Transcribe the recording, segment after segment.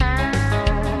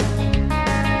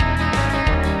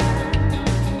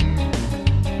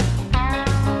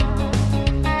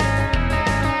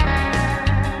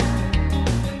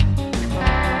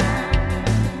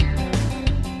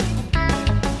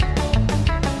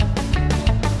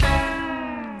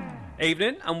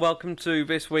Evening and welcome to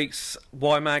this week's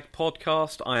YMAG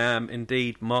podcast. I am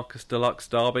indeed Marcus Deluxe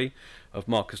Derby of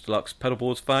Marcus Deluxe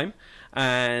Pedalboards fame,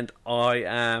 and I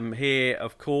am here,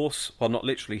 of course, well, not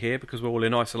literally here because we're all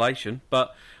in isolation,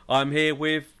 but I'm here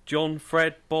with John,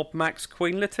 Fred, Bob, Max,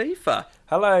 Queen Latifah.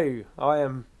 Hello, I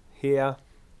am here,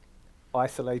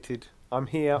 isolated. I'm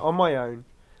here on my own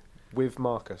with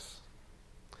Marcus,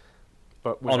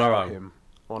 but without him,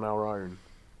 on our own.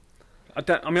 I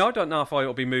don't know if I ought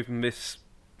to be moving this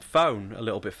phone a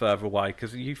little bit further away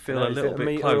because you feel a little bit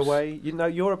meter close. Away? You know,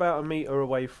 you're about a metre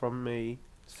away from me,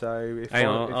 so if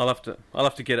I'll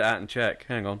have to get it out and check.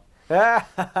 Hang on.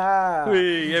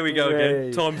 Here we go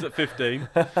again. Time's at 15.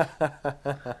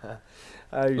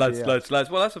 Loads.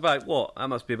 Well, that's about what? That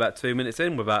must be about 2 minutes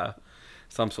in without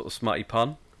some sort of smutty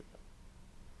pun.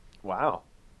 Wow.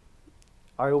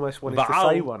 I almost wanted to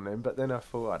say one then, but then I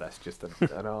thought, that's just an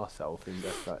arsehole thing.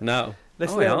 No.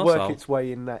 Let's let it work its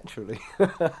way in naturally.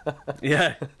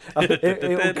 Yeah.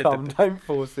 It'll come, don't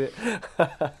force it.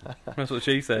 That's what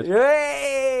she said.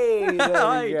 Yay!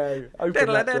 There we go. Open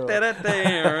that door.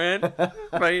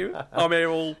 I'm here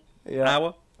all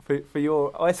hour. For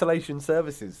your isolation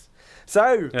services.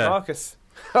 So, Marcus.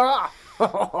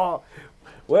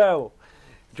 Well...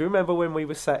 Do you remember when we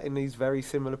were sat in these very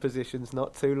similar positions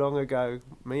not too long ago?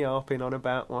 Me harping on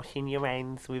about washing your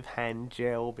hands with hand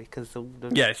gel because all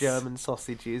the German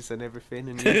sausages and everything.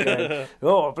 And you go,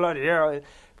 oh, bloody hell.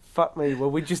 Fuck me.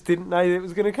 Well, we just didn't know it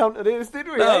was going to come to this, did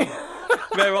we? No.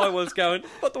 Where I was going,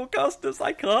 but Augustus,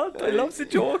 I can't. I love the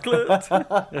chocolate.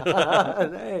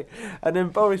 And then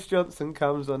Boris Johnson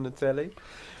comes on the telly.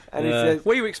 And he says,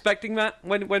 were you expecting that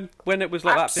when it was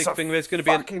like that big thing? There's going to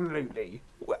be absolutely.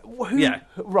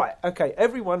 Right. Okay.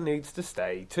 Everyone needs to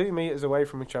stay 2 meters away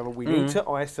from each other. We need to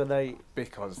isolate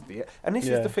because this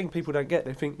is the thing people don't get.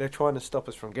 They think they're trying to stop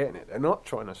us from getting it. They're not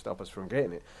trying to stop us from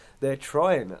getting it. They're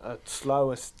trying to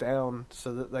slow us down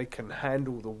so that they can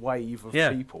handle the wave of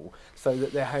people. So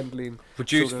that they're handling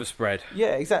reduce the spread.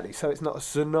 Yeah, exactly. So it's not a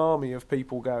tsunami of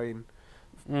people going,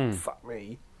 fuck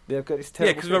me. They've got this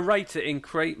terrible because the rate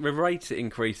it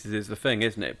increases is the thing,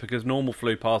 isn't it? Because normal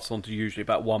flu passes on to usually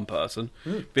about one person.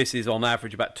 This is on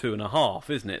average about 2.5,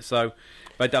 isn't it? So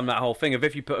they've done that whole thing of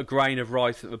if you put a grain of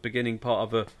rice at the beginning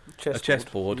part of a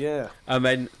chessboard,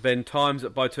 and then times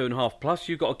it by 2.5, plus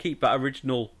you've got to keep that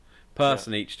original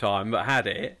person each time that had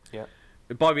it. Yeah.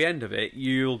 By the end of it,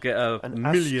 you'll get an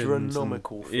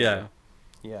astronomical figure.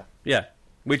 Yeah,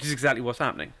 which is exactly what's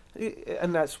happening.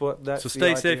 And that's so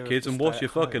stay safe, kids, and wash your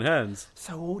fucking hands.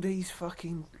 So all these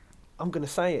fucking, I'm going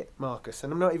to say it, Marcus,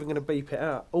 and I'm not even going to beep it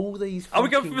out. All these. Are we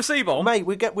going for the C-bomb, mate?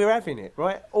 We're having it,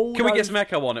 right? Can we get some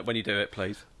echo on it when you do it,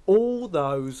 please? All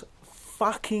those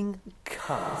fucking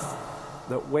cunts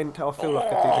that went. I feel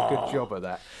like I did a good job of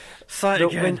that.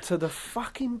 Went to the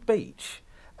fucking beach.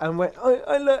 And we're in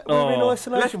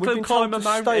isolation. We've been told to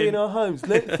stay in our homes.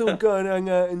 Let's all go and hang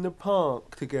out in the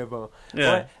park together.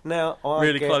 Yeah. Right? Now, I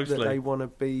really get closely. that they want to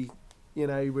be,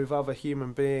 with other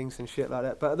human beings and shit like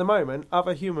that. But at the moment,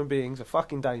 other human beings are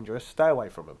fucking dangerous. Stay away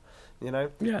from them. Yeah.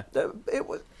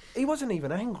 He wasn't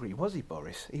even angry, was he,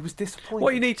 Boris? He was disappointed.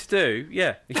 What you need to do, he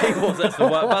was.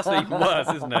 That's even worse,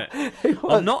 isn't it?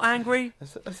 I'm not angry.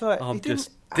 It's like, I'm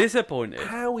just disappointed.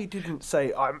 How he didn't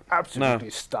say, I'm absolutely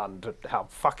stunned at how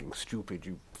fucking stupid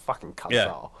you fucking cunts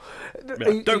are.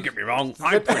 Yeah. Don't get me wrong,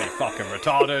 I'm pretty fucking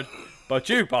retarded. But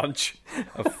you bunch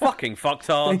of fucking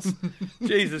fucktards.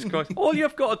 Jesus Christ. All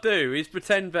you've got to do is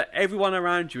pretend that everyone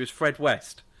around you is Fred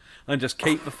West. And just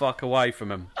keep the fuck away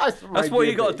from him. That's what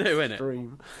you got to do,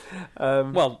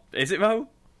 innit? Well, is it though?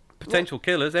 Potential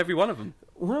killers, every one of them.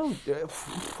 Well,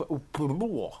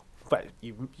 but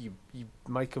you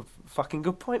make a fucking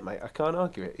good point, mate. I can't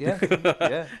argue it. Yeah.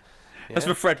 That's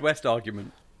the Fred West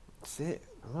argument. That's it.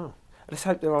 Oh. Let's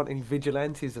hope there aren't any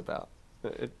vigilantes about.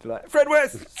 Like, Fred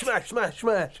West, smash. Fred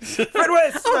West, smash.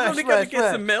 I'm only going to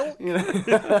get some milk.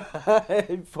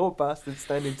 Poor bastard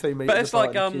standing 2 meters. But it's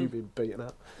like being beaten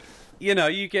up.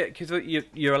 You get, because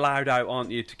you're allowed out,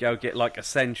 aren't you, to go get like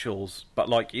essentials. But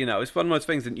it's one of those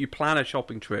things that you plan a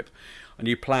shopping trip, and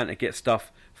you plan to get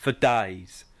stuff for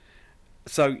days.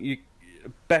 So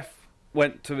Beth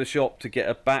went to the shop to get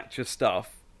a batch of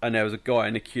stuff, and there was a guy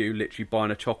in the queue literally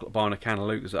buying a chocolate bar and a can of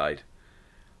Lucozade.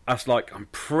 That's like, I'm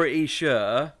pretty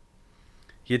sure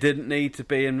you didn't need to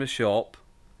be in the shop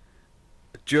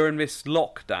during this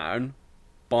lockdown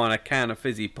buying a can of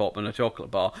fizzy pop and a chocolate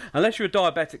bar, unless you're a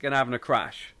diabetic and having a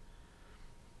crash.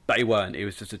 But he weren't. He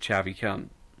was just a chavvy cunt.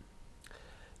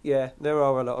 Yeah, there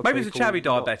are a lot of maybe people it's a chavvy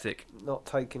diabetic. Not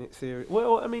taking it serious.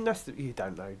 Well, I mean, you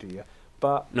don't know, do you?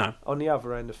 But no. On the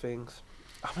other end of things,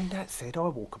 I mean, that said, I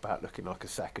walk about looking like a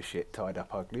sack of shit, tied up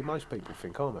ugly. Most people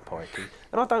think I'm a pikey,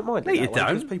 and I don't mind it. No, you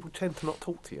don't. Because people tend to not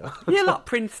talk to you. You're like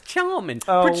Prince Charming.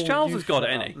 Oh, Prince Charles has got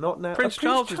it, ain't he? Not now. Prince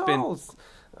Charles has been.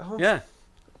 Oh, Yeah.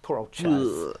 poor old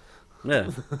Chaz. Yeah.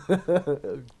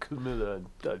 Camilla,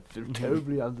 I feel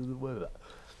terribly under the weather.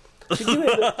 Did you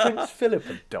hear that Prince Philip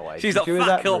had died? She's like,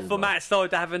 fuck off, I'm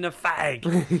outside having a fag.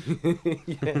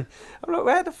 Yeah. I'm like,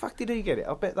 where the fuck did he get it?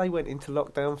 I bet they went into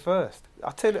lockdown first.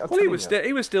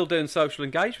 He was still doing social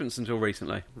engagements until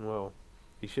recently. Well,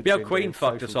 he should. The old Queen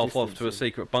fucked herself off to a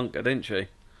secret bunker, didn't she?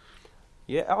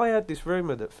 Yeah, I heard this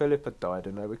rumour that Philip had died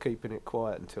and they were keeping it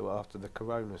quiet until after the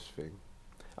Coronas thing.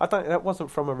 That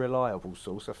wasn't from a reliable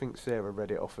source. I think Sarah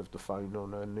read it off of the phone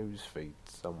on her news feed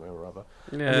somewhere or other.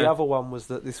 Yeah. And the other one was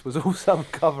that this was all some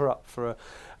cover up for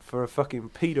a fucking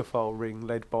paedophile ring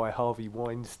led by Harvey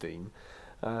Weinstein.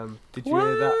 Did you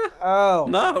hear that? Oh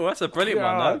no, that's a brilliant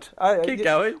one though. Keep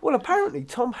going. Well, apparently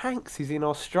Tom Hanks is in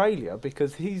Australia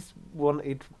because he's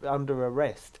wanted under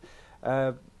arrest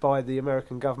by the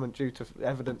American government due to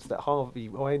evidence that Harvey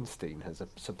Weinstein has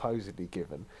supposedly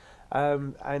given.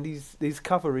 And his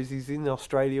cover is he's in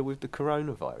Australia with the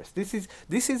coronavirus.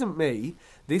 This isn't me.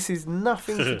 This is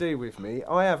nothing to do with me.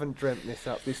 I haven't dreamt this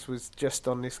up. This was just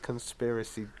on this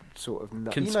conspiracy sort of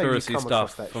conspiracy you come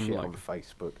stuff that from shit like on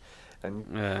Facebook,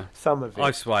 and some of it.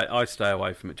 I stay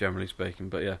away from it generally speaking,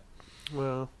 but yeah.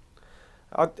 Well,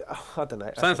 I don't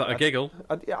know. Sounds like a giggle.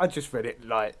 I just read it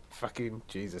like fucking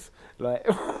Jesus. Like,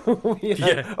 at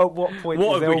what point?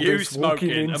 What were Elvis you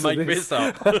smoking to make this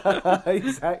up?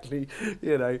 Exactly.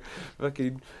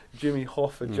 Fucking Jimmy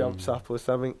Hoffa jumps up or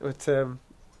something. But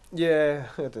yeah,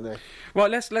 I don't know. Right,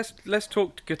 let's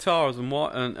talk guitars and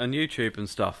YouTube and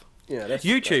stuff. Yeah, that's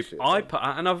YouTube. That's I put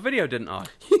out another video, didn't I?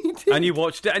 You did. And you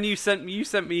watched it, and you sent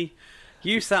me.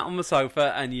 You sat on the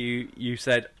sofa and you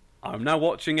said, I'm now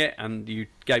watching it, and you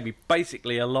gave me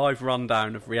basically a live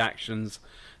rundown of reactions,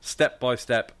 step by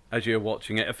step, as you were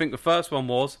watching it. I think the first one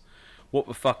was, what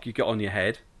the fuck you got on your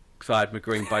head? Because I had my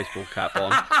green baseball cap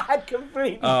on. I'd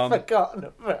completely forgotten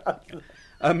about that.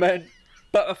 And then,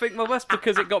 but I think, well, that's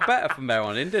because it got better from there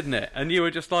on in, didn't it? And you were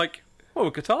just like, oh,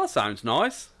 the guitar sounds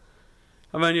nice.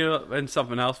 And then and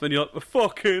something else, then you're like, the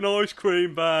fucking ice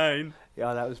cream vein.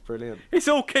 Yeah, that was brilliant. It's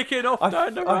all kicking off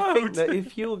down the road. I think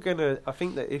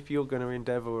that if you're gonna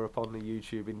endeavour upon the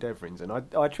YouTube endeavourings, and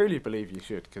I truly believe you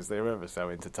should, because they're ever so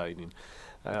entertaining.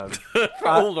 For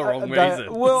all the wrong reasons.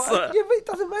 Well, but it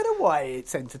doesn't matter why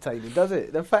it's entertaining, does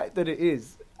it? The fact that it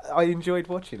is, I enjoyed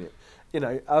watching it.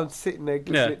 I'm sitting there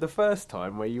giving it the first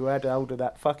time where you had hold of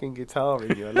that fucking guitar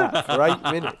in your lap for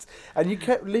 8 minutes, and you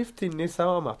kept lifting this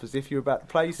arm up as if you were about to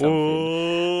play something.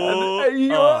 And you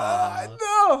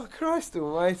no, Christ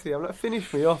almighty. I'm like,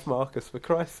 finish me off, Marcus, for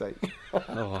Christ's sake.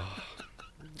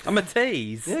 I'm a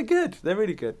tease. Yeah, good. They're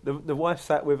really good. The wife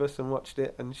sat with us and watched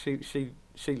it, and she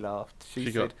laughed. She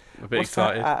said, got a bit "What's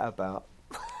excited. that hat about?"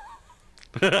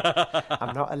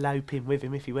 I'm not eloping with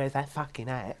him if he wears that fucking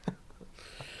hat.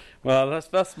 Well,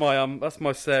 that's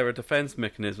my Sarah defence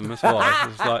mechanism. That's why.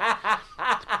 It's like,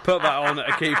 put that on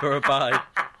to keep her at bay.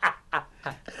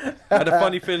 I had a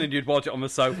funny feeling you'd watch it on the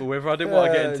sofa with her. I didn't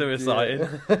want to get too excited.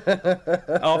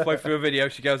 Halfway through a video,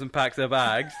 she goes and packs her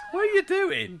bags. What are you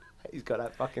doing? He's got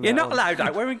that fucking. You're not allowed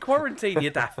out. We're in quarantine, you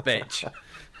daft bitch.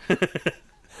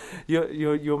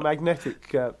 Your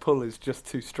magnetic pull is just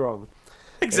too strong.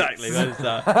 Exactly, that is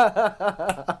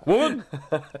that. Woman?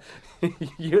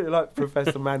 You're like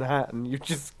Professor Manhattan. You've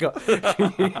just got.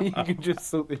 You can just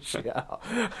sort this shit out.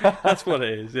 That's what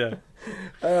it is, yeah.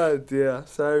 Oh dear.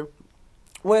 So,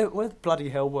 where the bloody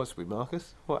hell was we,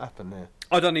 Marcus? What happened there?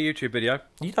 I done a YouTube video.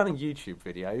 You done a YouTube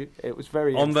video? It was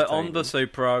very on the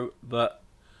Supro that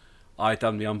I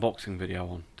done the unboxing video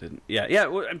on. Didn't? Yeah.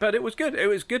 But it was good. It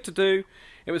was good to do.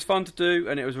 It was fun to do,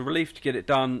 and it was a relief to get it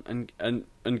done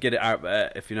and get it out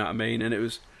there, if you know what I mean. And it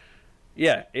was,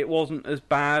 it wasn't as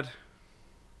bad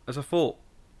as I thought.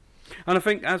 And I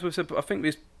think, as we've said, I think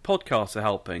these podcasts are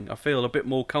helping. I feel a bit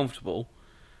more comfortable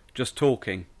just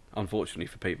talking, unfortunately,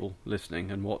 for people listening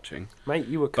and watching. Mate,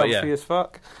 you were comfy as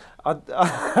fuck.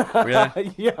 Yeah.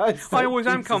 I always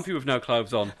am comfy with no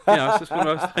clothes on. It's just one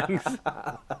of those things.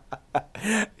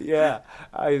 Yeah,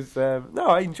 I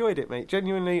enjoyed it, mate.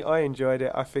 Genuinely, I enjoyed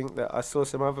it. I think that I saw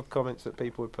some other comments that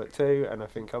people would put too, and I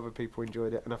think other people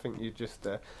enjoyed it. And I think you just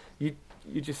you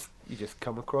just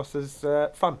come across as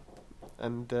fun,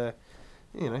 and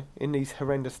in these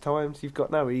horrendous times, you've got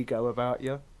no ego about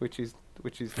you, which is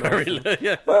very nice.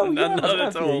 Yeah. Well, not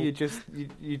at all. You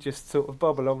just sort of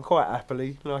bob along quite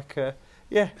happily, like.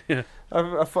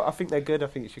 I think they're good. I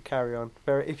think you should carry on.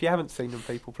 If you haven't seen them,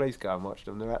 people, please go and watch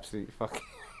them. They're absolutely fucking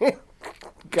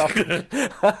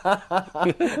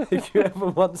If you ever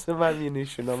want some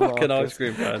ammunition on fucking Marcus, ice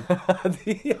cream fan.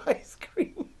 the ice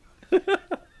cream.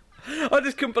 I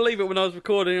just couldn't believe it when I was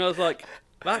recording. I was like,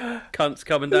 that cunt's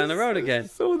coming down the road again. I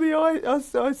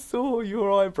saw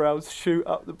your eyebrows shoot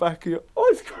up the back of your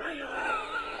ice cream.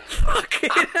 Fucking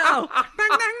hell. Bang,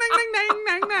 bang, bang, bang,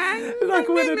 bang, bang. Like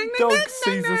when a dog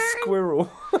sees a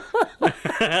squirrel.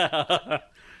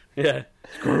 Yeah.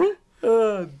 Squirrel?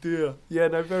 Oh dear. Yeah,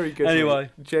 no, very good. Anyway.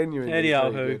 Mate. Genuinely Anyhow,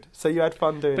 very good. So you had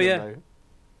fun doing it, though?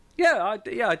 Yeah,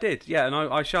 I did. Yeah, and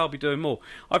I shall be doing more.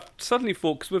 I've suddenly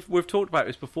thought, because we've talked about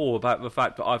this before, about the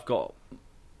fact that I've got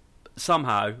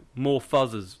somehow more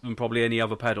fuzzers than probably any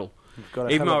other pedal.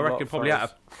 Even though I reckon probably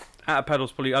out of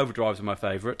pedals, probably overdrives are my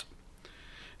favourite,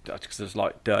 because there's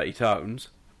like dirty tones.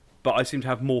 But I seem to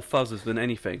have more fuzzers than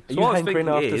anything. Are you hankering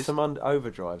after some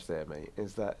overdrives there, mate?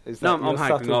 Is that no, I'm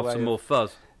hankering after some more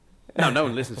fuzz. No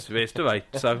one listens to this, do they?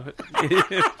 So,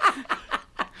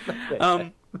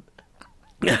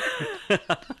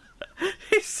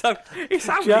 it's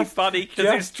only funny because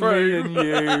it's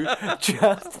true.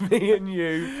 Just me and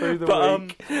you through the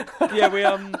week.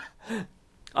 Yeah,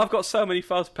 I've got so many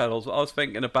fuzz pedals. I was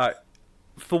thinking about,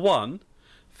 for one,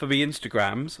 for the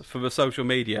Instagrams, for the social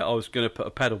media, I was going to put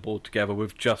a pedal board together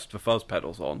with just the fuzz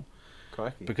pedals on.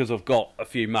 Crikey. Because I've got a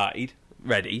few made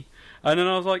ready, and then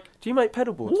I was like, do you make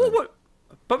pedal boards?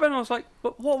 But then I was like,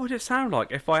 but what would it sound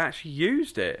like if I actually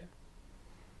used it?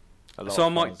 So I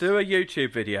might do a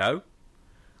YouTube video,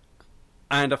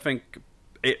 and I think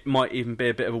it might even be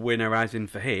a bit of a winner, as in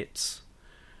for hits,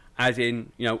 as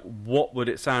in, you know, what would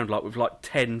it sound like with like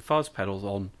 10 fuzz pedals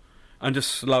on, and just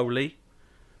slowly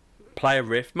play a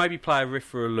riff, maybe play a riff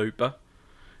for a looper.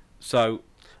 So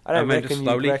I don't reckon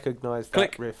you recognise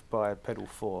that riff by pedal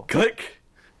 4. Click,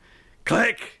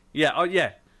 click. Yeah, oh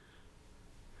yeah.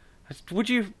 Would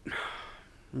you?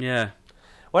 Yeah.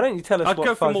 Why don't you tell us? I'd what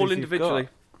go for them all fuzzes individually. You've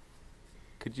got?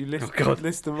 Could you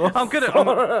list them off? I'm good at.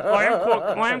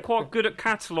 I am quite good at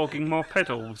cataloguing my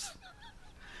pedals.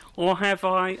 Or have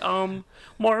I?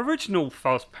 My original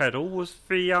fuzz pedal was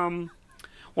the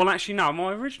Well, actually, no.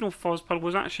 My original fuzz pedal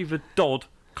was actually the Dodd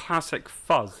Classic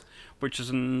Fuzz, which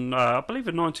is I believe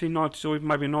a 1990s or even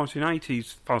maybe a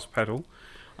 1980s fuzz pedal,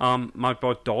 made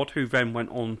by Dodd, who then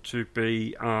went on to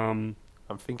be I'm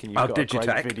thinking you've got Digitech. A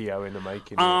great video in the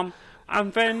making.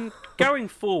 And then going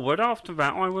forward after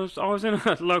that, I was in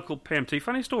a local PMT.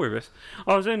 Funny story, this.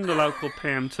 I was in the local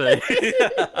PMT.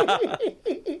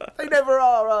 They never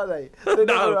are they? They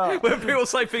never are. When people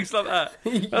say things like that,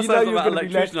 you know you're going to be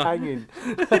left hanging.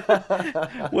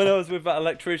 When I was with that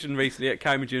electrician recently at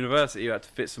Cambridge University, you had to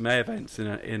fit some air vents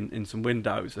in some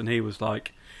windows, and he was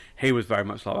very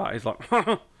much like that. He's like,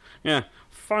 yeah.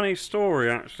 Funny story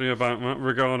actually about that,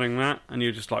 regarding that, and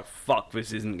you're just like, fuck,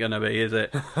 this isn't going to be, is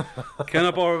it? Can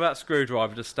I borrow that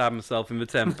screwdriver to stab myself in the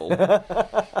temple? But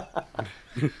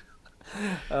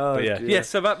yeah,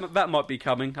 so that might be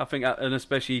coming, I think, and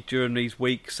especially during these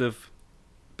weeks of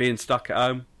being stuck at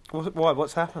home. Why?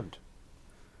 What's happened?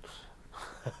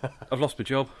 I've lost my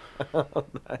job.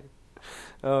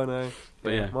 Oh no! But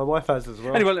yeah, my wife has as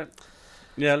well. Anyway,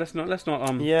 yeah, let's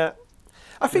not. Yeah.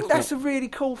 I think that's a really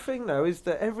cool thing, though, is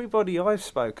that everybody I've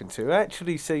spoken to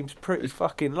actually seems pretty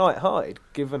fucking light-hearted,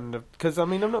 because, I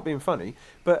mean, I'm not being funny,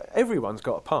 but everyone's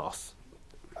got a pass.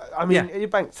 I mean, your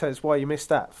bank says, why you missed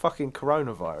that? Fucking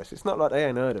coronavirus. It's not like they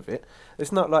ain't heard of it.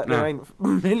 It's not like there ain't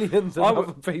millions of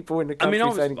other people in the country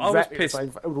saying exactly the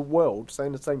same, the world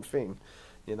saying the same thing.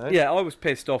 You know? Yeah, I was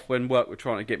pissed off when work were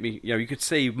trying to get me, you could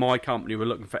see my company were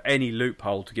looking for any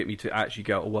loophole to get me to actually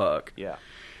go to work. Yeah.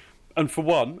 And for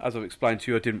one, as I've explained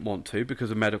to you, I didn't want to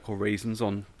because of medical reasons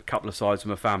on a couple of sides of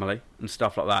my family and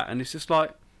stuff like that. And it's just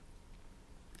like...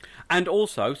 And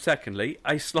also, secondly,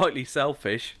 a slightly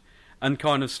selfish and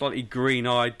kind of slightly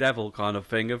green-eyed devil kind of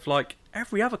thing of like,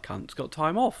 every other cunt's got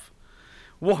time off.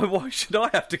 Why should I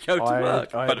have to go to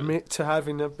work? I admit to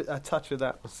having a touch of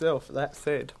that myself. That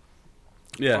said,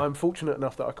 I'm fortunate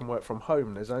enough that I can work from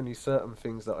home. There's only certain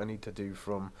things that I need to do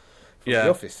from the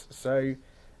office. So...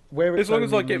 As long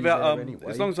as I get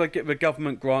the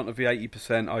government grant of the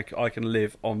 80%, I can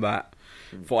live on that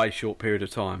for a short period of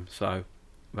time. So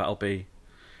that'll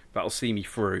see me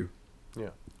through.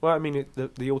 Yeah. Well, I mean,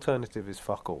 the alternative is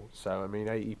fuck all. So I mean,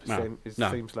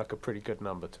 80% seems like a pretty good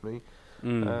number to me.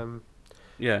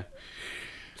 Yeah.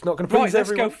 It's not going to please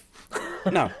everyone.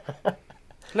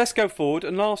 Let's go forward.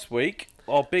 And last week,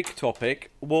 our big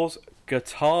topic was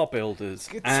guitar builders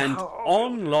and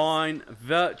online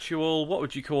virtual, what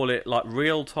would you call it, like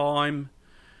real-time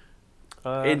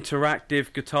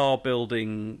interactive guitar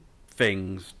building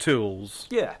things, tools,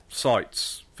 Yeah.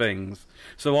 sites, things.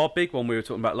 So our big one we were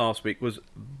talking about last week was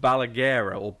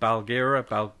Balaguer or Balgira,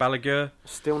 Balaguer.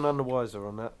 Still none the wiser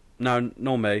on that. No,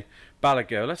 not me.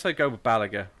 Balaguer. Let's say go with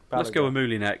Balaguer. Let's go with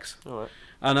Moulinex. All right.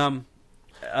 And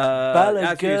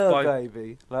Balaguer,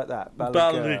 baby, like that.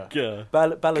 Balaguer.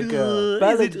 Balaguer.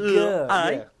 Balaguer.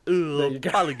 Is it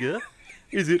Balaguer?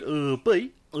 Is it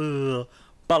B?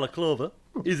 Balaclava?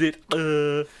 Is it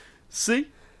C?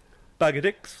 Bag of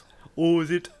dicks? Or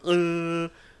is it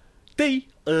D?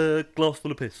 Glass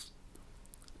full of piss?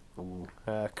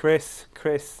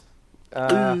 Chris.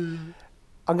 I'm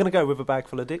going to go with a bag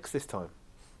full of dicks this time.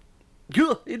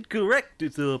 You're incorrect.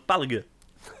 It's Balaguer.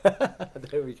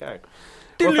 There we go.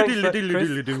 Well,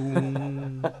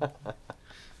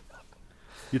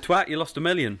 you twat, you lost $1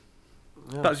 million.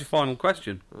 Oh. That was your final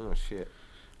question. Oh, shit.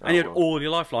 And you had all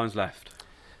your lifelines left.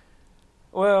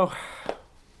 Well,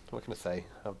 what can I say?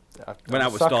 Went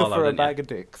out with sucker Starlo, for a didn't bag of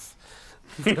dicks.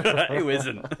 Who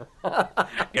isn't?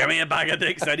 Give me a bag of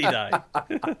dicks any day.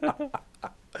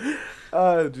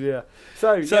 Oh, dear.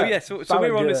 So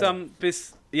we were on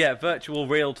this virtual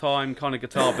real-time kind of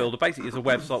guitar builder. Basically, it's a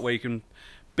website where you can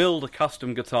build a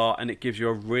custom guitar and it gives you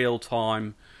a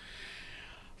real-time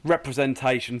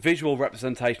visual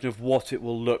representation of what it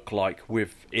will look like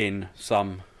within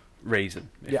some reason,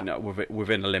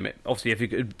 within a limit. Obviously, if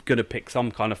you're going to pick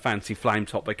some kind of fancy flame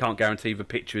top, they can't guarantee the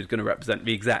picture is going to represent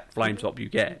the exact flame top you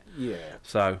get. Yeah.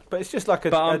 So, but it's just like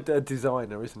a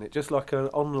designer, isn't it? Just like an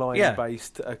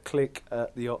online-based, a click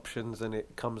at the options and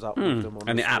it comes up with them on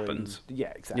and the it screen. happens.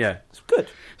 Yeah, exactly. Yeah, it's good.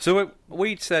 So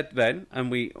we said then,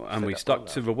 and we stuck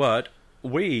to the word.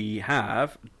 We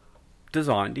have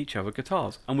designed each other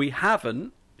guitars, and we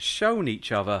haven't shown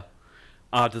each other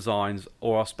our designs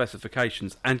or our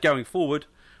specifications. And going forward,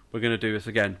 we're going to do this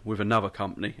again with another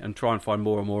company and try and find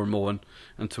more and more and more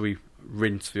until we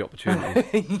rinse the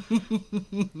opportunities.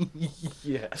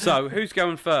 Yeah. So who's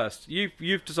going first?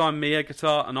 You've designed me a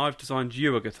guitar, and I've designed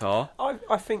you a guitar.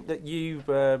 I think that you've.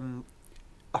 I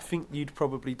think you'd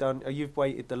probably done. You've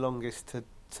waited the longest to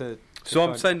so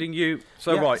I'm sending you.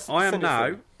 So yeah, right, I am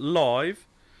now live.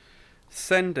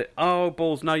 Send it. Oh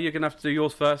balls! No, you're going to have to do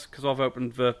yours first because I've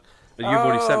opened the. You've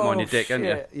already sent mine, you dick, haven't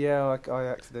you? Yeah, I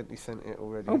accidentally sent it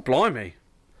already. Oh blimey!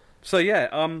 So yeah,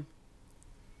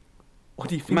 what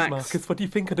do you think, Max, Marcus? What do you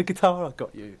think of the guitar I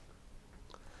got you?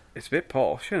 It's a bit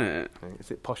posh, isn't it?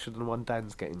 Is it posher than the one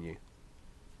Dan's getting you?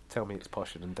 Tell me it's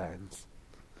posher than Dan's.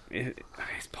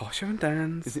 It's posher than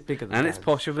Dan's. Is it bigger than Dan's? Dan's? It's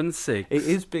posher than Sig's. It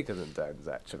is bigger than Dan's,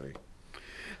 actually.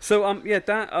 So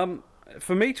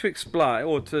for me to explain,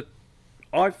 or to,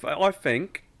 I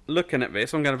think, looking at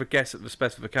this, I'm going to have a guess at the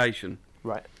specification.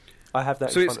 Right. I have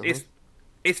that in front of me.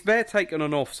 It's their take on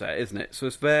an offset, isn't it? So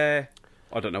it's their...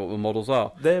 I don't know what the models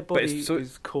are. Their body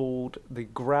is called the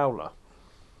Growler.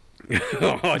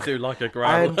 I do like a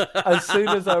Growler. And as soon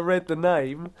as I read the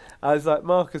name, I was like,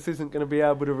 Marcus isn't going to be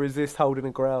able to resist holding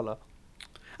a Growler.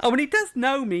 Oh, and he does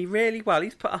know me really well.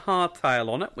 He's put a hardtail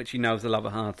on it, which he knows I love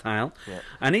a hardtail. Yeah.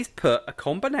 And he's put a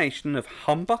combination of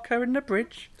humbucker in the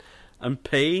bridge and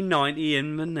P90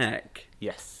 in the neck.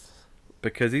 Yes.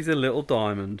 Because he's a little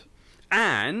diamond.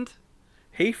 And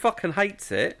he fucking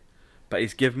hates it, but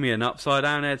he's given me an upside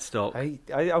down headstock.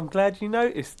 I'm glad you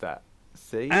noticed that.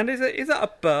 See? And is it a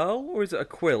burl or is it a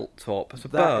quilt top? It's a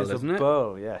burl, isn't it? That is a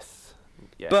burl, yes.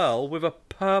 Burl with a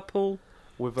purple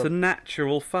to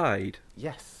natural fade.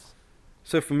 Yes.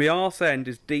 So from the arse end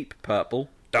is deep purple.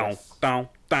 Down, down,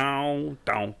 down,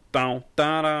 down, down,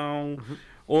 down, down.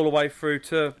 All the way through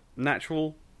to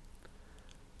natural...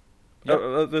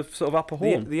 the sort of upper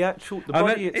horn. The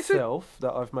body itself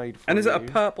that I've made for you. And is it a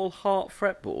purple heart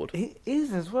fretboard? It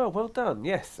is as well. Well done.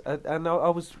 Yes. And I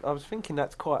was thinking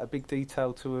that's quite a big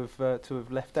detail to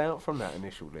have left out from that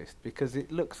initial list because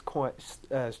it looks quite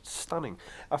stunning.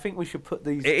 I think we should put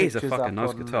these pictures is a fucking up nice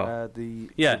on guitar. The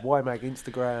YMAG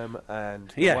Instagram and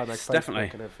the YMAG Facebook definitely.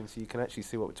 And everything, so you can actually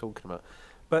see what we're talking about.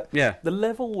 But the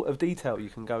level of detail you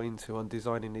can go into on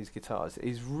designing these guitars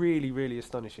is really, really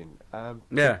astonishing.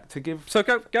 To give. So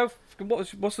go.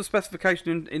 What's the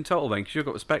specification in total then? Because you've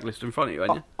got the spec list in front of you,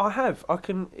 haven't you? I have. I'll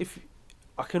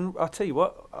tell you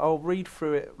what. I'll read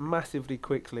through it massively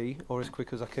quickly, or as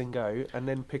quick as I can go, and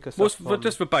then pick us up.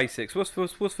 Just for basics. What's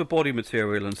for body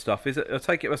material and stuff? Is it? I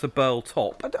take it as a burl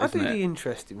top. I do the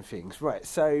interesting things, right?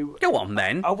 So go on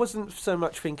then. I wasn't so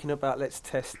much thinking about let's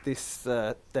test this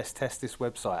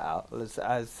website out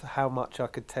as how much I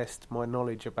could test my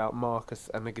knowledge about Marcus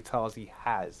and the guitars he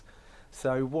has.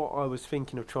 So what I was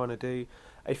thinking of trying to do.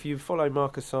 If you follow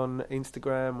Marcus on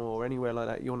Instagram or anywhere like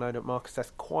that, you'll know that Marcus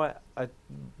has quite a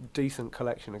decent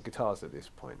collection of guitars at this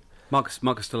point. Marcus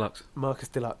Deluxe. Marcus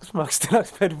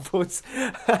Deluxe pedal boards.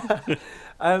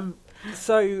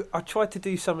 So I tried to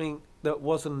do something that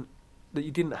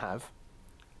you didn't have,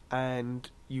 and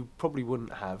you probably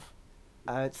wouldn't have.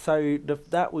 So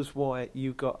that was why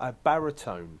you got a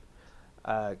baritone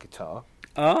guitar.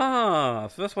 Ah,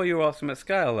 so that's why you were asking about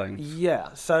scale length.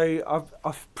 Yeah, so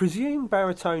I presume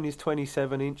baritone is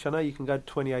 27-inch. I know you can go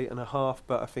to 28.5,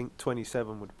 but I think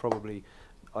 27 would probably...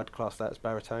 I'd class that as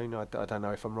baritone. I don't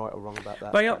know if I'm right or wrong about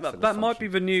that. But that might be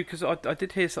the new, because I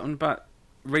did hear something about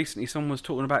recently. Someone was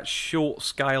talking about short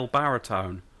scale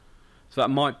baritone, so that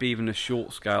might be even a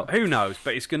short scale. Who knows?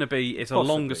 But it's going to be a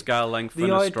longer scale length than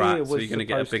a Strat, so you're going to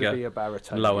get a bigger,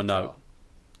 lower note.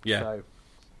 Yeah,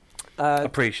 so,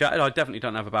 appreciate it. I definitely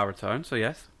don't have a baritone, so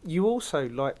yes. You also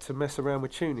like to mess around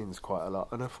with tunings quite a lot,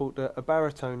 and I thought that a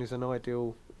baritone is an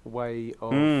ideal way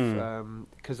of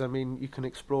because I mean you can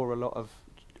explore a lot of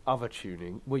other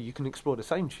tuning. Well, you can explore the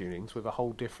same tunings with a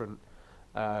whole different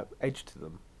edge to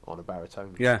them on a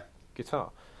baritone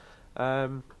guitar.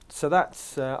 So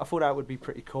that's I thought that would be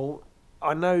pretty cool.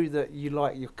 I know that you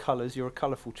like your colours. You're a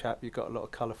colourful chap. You've got a lot of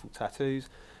colourful tattoos.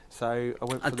 So I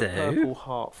went for the Purple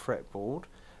Heart fretboard,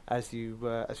 as you've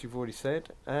already said,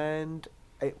 and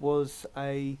it was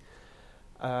a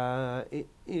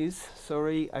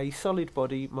solid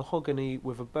body mahogany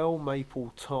with a bell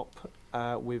maple top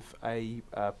with a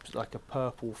like a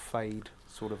purple fade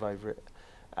sort of over it,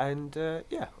 and I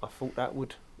thought that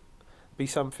would be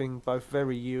something both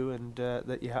very you and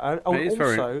that you have. Oh,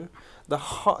 also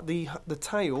the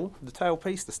tail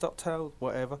piece, the stop tail,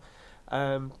 whatever.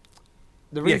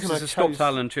 The reason it's a stop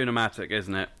tail and tune-o-matic,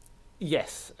 isn't it?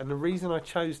 Yes, and the reason I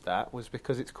chose that was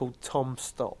because it's called Tom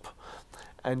Stop.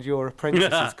 And your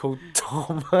apprentice is called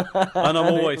Tom. And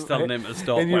I'm always telling him to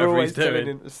stop, and you're always telling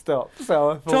him to stop.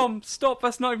 So I thought, Tom, stop,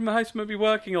 that's not even the house I'm going to be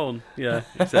working on. Yeah,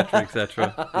 etc.,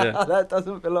 etc. Yeah. That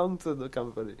doesn't belong to the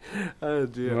company. Oh,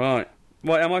 dear. Right,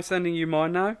 am I sending you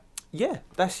mine now? Yeah,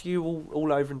 that's you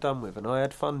all over and done with. And I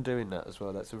had fun doing that as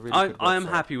well. That's a really good website. I am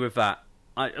happy with that.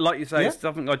 Like you say, it's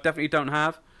something I definitely don't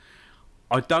have.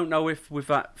 I don't know if with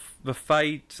that the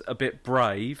fade's a bit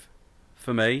brave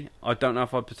for me. I don't know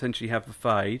if I potentially have the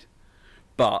fade,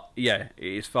 but yeah, it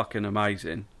is fucking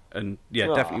amazing. And yeah,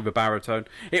 definitely the baritone.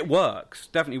 It works.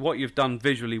 Definitely what you've done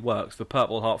visually works. The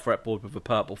Purple Heart fretboard with the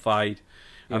purple fade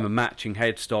and the matching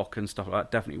headstock and stuff like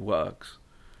that definitely works.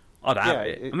 I'd have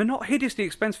it. I mean, not hideously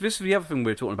expensive. This is the other thing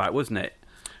we were talking about, wasn't it?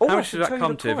 How much does that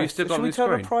come to? Have you still got on the screen?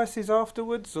 Should we tell the prices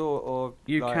afterwards, or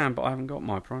you can, but I haven't got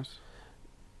my price.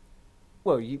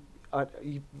 Well, you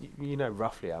know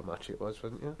roughly how much it was,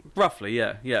 wasn't you? Roughly,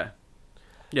 yeah.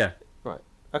 Right.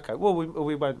 Okay. Well,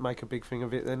 we won't make a big thing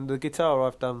of it then. The guitar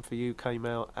I've done for you came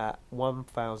out at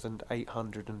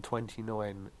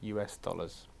 $1,829 US.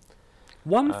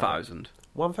 1,000.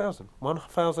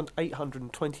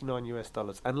 $1,829 US.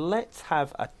 And let's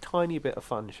have a tiny bit of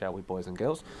fun, shall we, boys and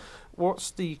girls?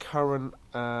 What's the current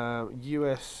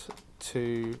US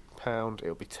to pound?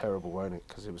 It'll be terrible, won't it?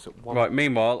 Because it was at one. Right.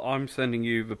 Meanwhile, I'm sending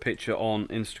you the picture on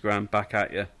Instagram back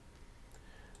at you.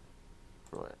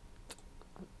 Right.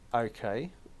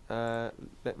 Okay.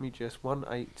 Let me just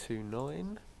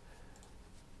 1829.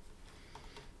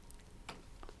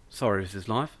 Sorry, this is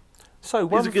live. So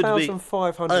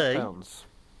 £1,500.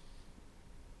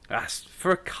 That's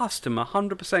for a custom,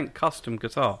 100% custom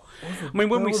guitar. I mean,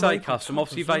 when we say custom,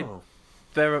 obviously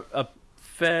they're a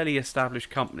fairly established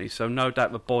company, so no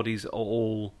doubt the bodies are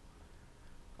all.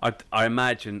 I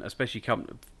imagine, especially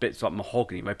bits like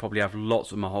mahogany, they probably have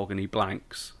lots of mahogany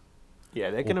blanks.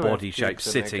 Yeah, they're going to body shapes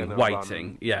sitting,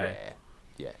 waiting. Yeah.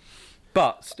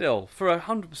 But still, for a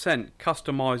 100%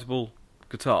 customizable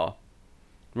guitar,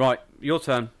 right? Your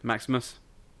turn, Maximus.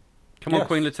 Come on,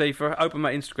 Queen Latifah, open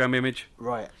my Instagram image.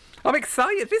 Right. I'm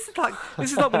excited. This is like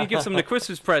when you give someone a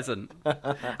Christmas present.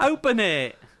 Open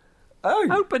it. Oh.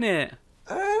 Open it.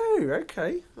 Oh,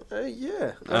 okay.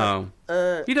 Yeah.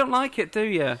 You don't like it, do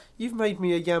you? You've made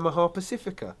me a Yamaha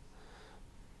Pacifica.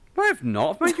 I have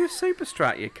not. I've made you a Super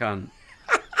Strat, you cunt.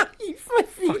 You've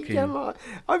made me a Yamaha.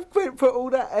 I've put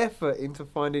all that effort into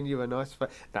finding you a nice...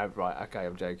 No, right, okay,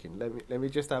 I'm joking. Let me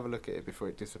just have a look at it before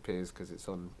it disappears, because it's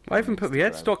on... I even put the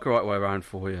headstock the right way around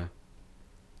for you.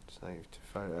 Saved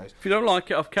photos. If you don't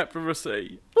like it, I've kept the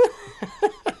receipt.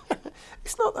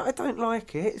 It's not that I don't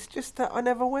like it, it's just that I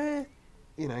never wear...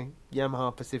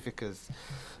 Yamaha Pacificas.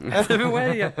 I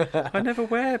never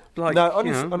wear like. No,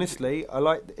 honestly, I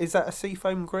like. Is that a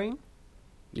seafoam green?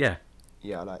 Yeah.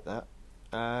 Yeah, I like that.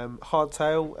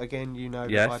 Hardtail again.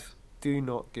 Yes. I do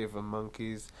not give a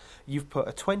monkeys. You've put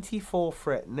a 24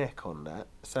 fret neck on that,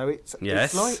 so it's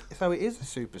like it is a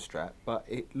super Strat, but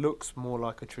it looks more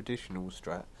like a traditional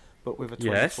Strat but with a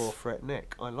 24 fret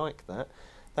neck. I like that.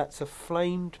 That's a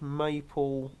flamed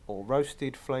maple or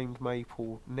roasted flamed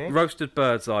maple neck. Roasted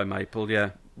bird's eye maple,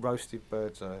 yeah. Roasted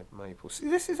bird's eye maple. See,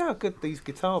 this is how good these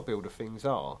guitar builder things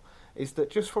are. Is that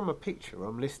just from a picture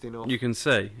I'm listing off? You can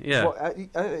see, yeah.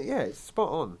 Yeah, it's spot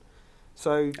on.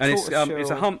 So and it's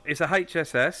a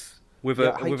HSS with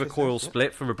a coil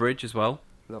split for a bridge as well.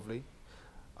 Lovely.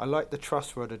 I like the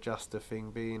truss rod adjuster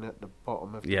thing being at the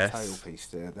bottom of the tailpiece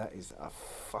there. That is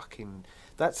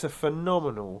that's a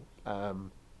phenomenal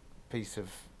piece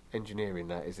of engineering,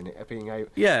 that, isn't it? Being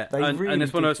able, and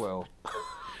it's one of those, well.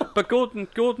 But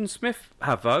Gordon Smith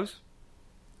have those.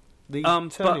 The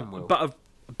turning wheel.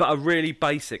 But a really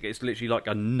basic. It's literally like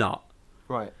a nut.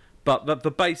 Right. But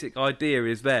the basic idea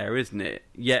is there, isn't it?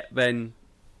 Yet then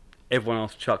everyone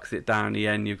else chucks it down the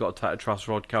end. You've got to take a truss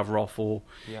rod cover off, or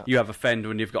you have a fender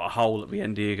and you've got a hole at the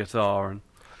end of your guitar. And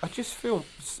I just feel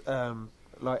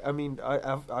like, I mean,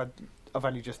 I've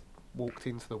only just walked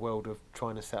into the world of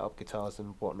trying to set up guitars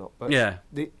and whatnot. But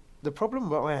the problem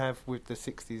that I have with the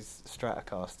 60s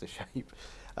Stratocaster shape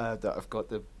that I've got,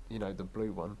 the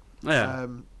blue one,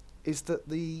 is that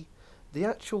the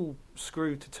actual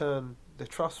screw to turn the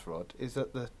truss rod is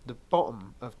at the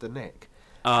bottom of the neck.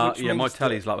 My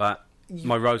telly's like that.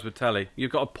 My Rosewood telly.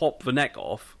 You've got to pop the neck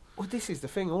off. Well, this is the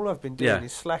thing. All I've been doing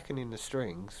is slackening the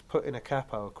strings, putting a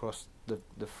capo across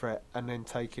the fret, and then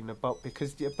taking the bolt. But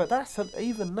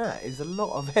even that is a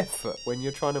lot of effort when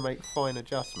you're trying to make fine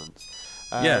adjustments.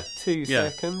 2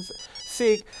 seconds.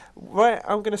 Sig, right,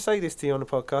 I'm going to say this to you on the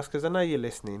podcast because I know you're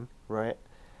listening, right?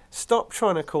 Stop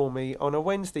trying to call me on a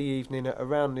Wednesday evening at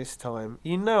around this time.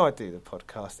 You know I do the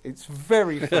podcast. It's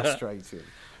very frustrating.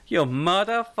 You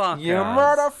motherfucker. You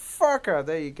motherfucker.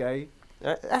 There you go.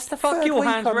 That's the fuck third your week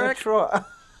hands, on Rick. the trot.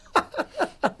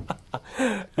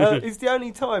 It's the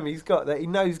only time he's got that he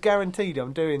knows guaranteed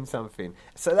I'm doing something.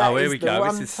 So that here we go.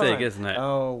 This is Sig, isn't it?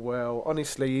 Oh well,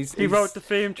 honestly, he wrote the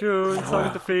theme tune,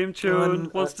 sung the theme tune,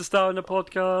 wants to star in the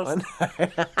podcast.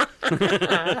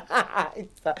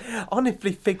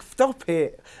 Honestly, Fig, stop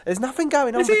it. There's nothing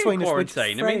going on between us.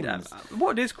 Quarantine. I mean,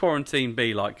 what does quarantine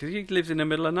be like? Because he lives in the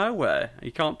middle of nowhere. He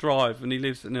can't drive, and he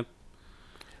lives in a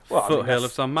foothill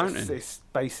of some mountain. It's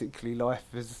basically life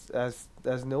as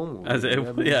normal. As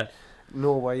it,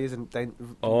 Norway isn't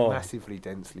massively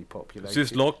densely populated.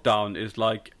 This lockdown is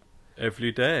like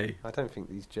every day. I don't think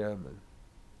he's German.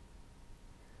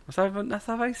 That's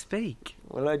how they speak.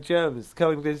 Well, like Germans,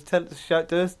 come on, do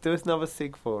us another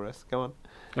Sig for us. Come on.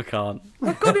 I can't.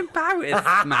 I've got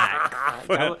embarrassed, Mac.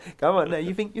 Come on, now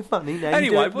you think you're funny. Now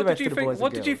anyway, what did you think?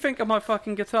 What did you think of my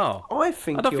fucking guitar? I don't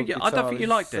think you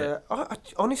liked it.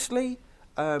 Honestly,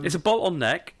 it's a bolt-on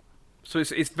neck, so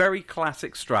it's very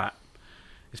classic Strat.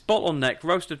 It's bolt-on neck,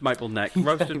 roasted maple neck,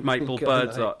 roasted maple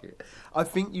bird's eye. I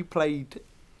think you played.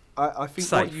 I think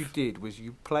safe. What you did was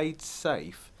you played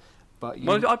safe, but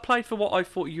I played for what I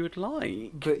thought you would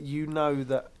like. But you know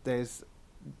that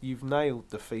you've nailed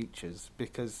the features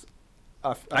because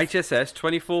HSS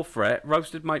 24 fret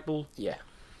roasted maple. Yeah.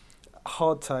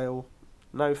 Hardtail,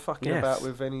 no fucking about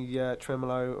with any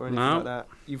tremolo or anything like that.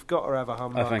 You've got to have a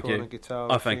humbucker on a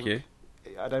guitar. Thank you.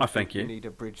 I don't think you need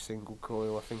a bridge single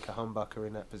coil. I think a humbucker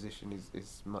in that position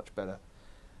is much better.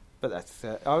 But that's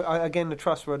again the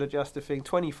truss rod adjuster thing.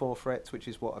 24 frets, which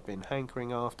is what I've been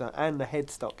hankering after, and the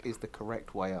headstock is the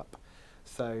correct way up.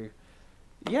 So,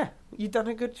 yeah, you've done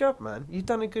a good job, man. You've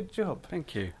done a good job.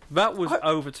 Thank you. That was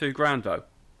over $2,000 though.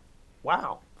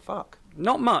 Wow, fuck.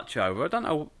 Not much over. I don't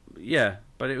know. Yeah,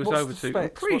 but it was over $2,000. I'm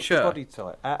pretty sure. The body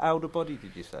type? How the body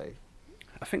did you say?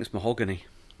 I think it's mahogany.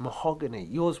 Mahogany.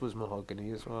 Yours was mahogany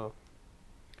as well.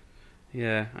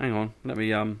 Yeah, hang on. Let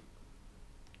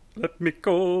me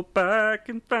go back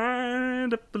and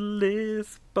find up a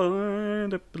list.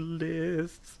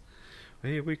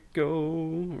 Here we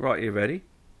go. Right, you ready?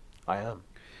 I am.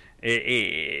 It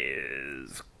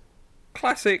is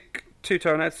classic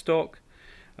two-tone headstock.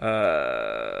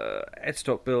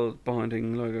 Headstock build,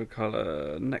 binding, logo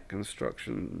colour, neck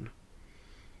construction.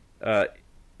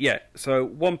 So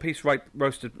one piece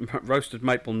roasted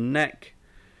maple neck,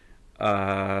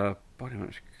 body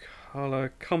match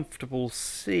colour, comfortable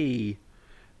C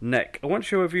neck. I wasn't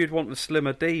sure if you'd want the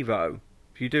slimmer D though.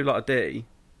 If you do like a D.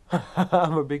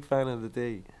 I'm a big fan of the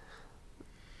D.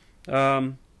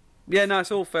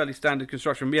 It's all fairly standard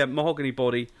construction. Yeah, mahogany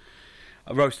body,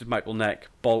 a roasted maple neck,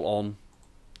 bolt on,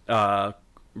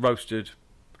 roasted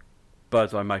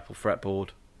bird's eye maple fretboard.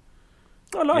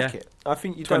 I like it. I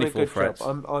think you've done a good frets.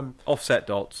 job. I'm offset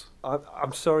dots.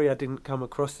 I'm sorry I didn't come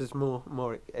across as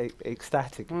more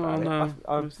ecstatic about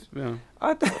it.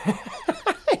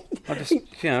 I just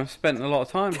spent a lot of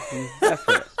time and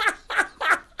effort.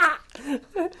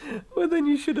 Well, then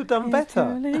you should have done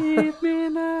better. Leave me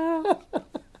now.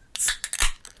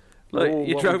 Look,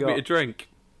 you drove me to drink.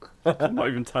 I'm not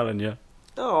even telling you.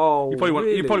 Oh, you probably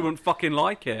really? You probably wouldn't fucking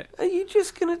like it. Are you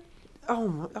just gonna?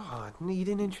 You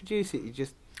didn't introduce it. You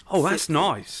just. Oh, that's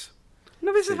nice.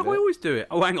 No, this is how I always do it.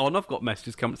 Oh, hang on, I've got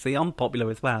messages coming. See, I'm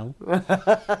popular as well.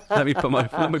 let me put my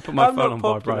phone on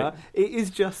vibrate. It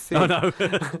is just Sid. Oh no.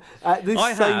 At this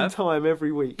same time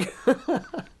every week.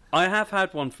 I have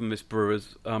had one from this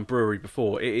brewery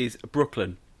before. It is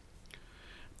Brooklyn,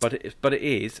 but it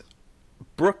is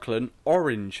Brooklyn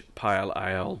Orange Pale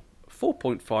Ale,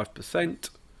 4.5%,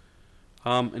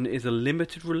 and it is a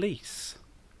limited release.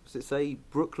 Does it say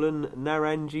Brooklyn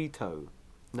Naranjito?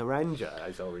 Naranja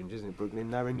is orange, isn't it? Brooklyn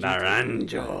Naranjito.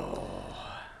 Naranja.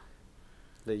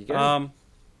 There you go.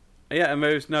 Yeah, and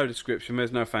there's no description.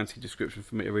 There's no fancy description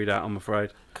for me to read out, I'm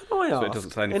afraid. Can I ask, it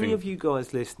doesn't say anything. Any of you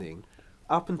guys listening,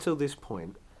 up until this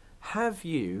point, have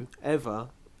you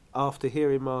ever, after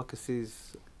hearing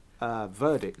Marcus's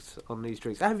verdicts on these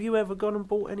drinks, have you ever gone and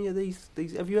bought any of these?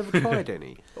 Have you ever tried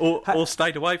any? or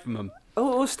stayed away from them?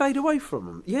 Or stayed away from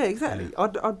them. Yeah, exactly.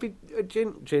 I'd be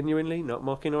genuinely, not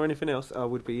mocking or anything else, I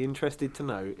would be interested to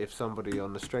know if somebody,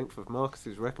 on the strength of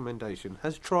Marcus's recommendation,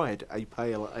 has tried a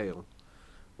pale ale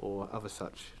or other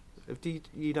such.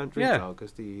 You don't drink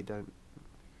lagers, do you? You don't.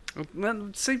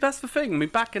 Well, see, that's the thing. I mean,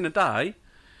 back in the day,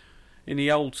 in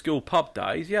the old school pub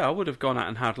days, I would have gone out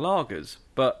and had lagers.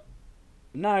 But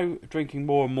now, drinking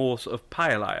more and more sort of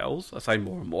pale ales, I say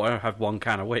more and more, I have one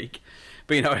can a week.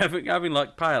 But, having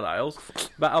like pale ales,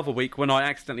 that other week when I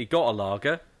accidentally got a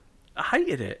lager, I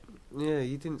hated it. Yeah,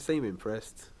 you didn't seem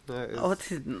impressed. I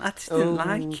didn't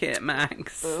like it,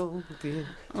 Max. Oh, dear.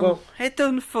 Well, it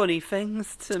done funny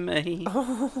things to me.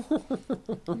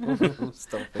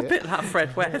 Stop it. A bit like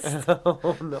Fred West.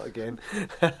 Oh, not again.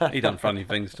 He done funny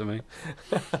things to me.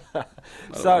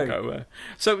 So,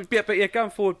 going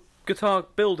forward, guitar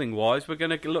building wise, we're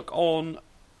going to look on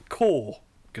core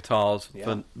guitars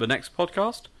for the next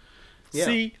podcast.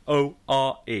 CORE,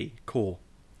 core.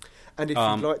 And if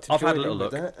you'd like to I've had join a little in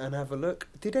with look that and have a look,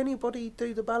 did anybody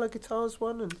do the Bala Guitars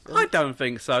one? I don't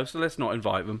think so. So let's not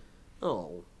invite them.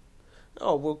 Oh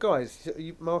well, guys,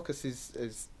 Marcus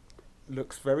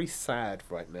looks very sad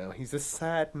right now. He's a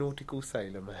sad nautical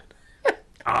sailor man.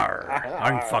 Arr,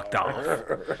 I'm fucked off.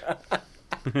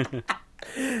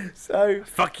 So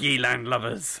fuck ye,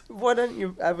 landlubbers. Why don't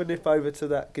you have a nip over to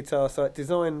that guitar site,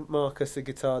 design Marcus a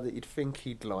guitar that you'd think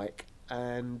he'd like,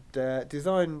 and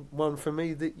design one for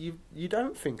me that you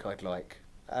don't think I'd like.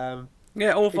 Or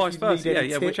vice versa.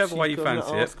 Yeah, whichever way you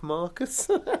fancy it. Ask Marcus.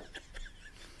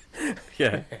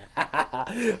 Yeah.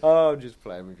 I'm just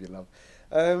playing with your love.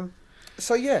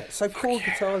 So core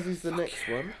guitars is the next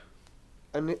one,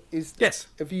 and it is. Yes.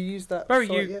 Have you used that Very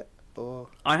site yet? Or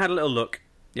I had a little look.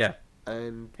 Yeah.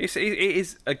 And it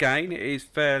is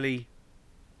fairly.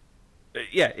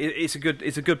 It's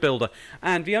a good builder.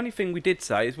 And the only thing we did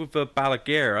say is with the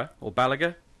Balaguer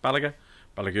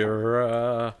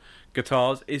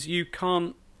guitars is you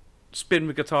can't spin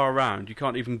the guitar around. You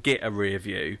can't even get a rear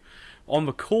view. On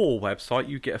the core website,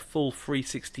 you get a full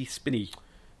 360 spinny.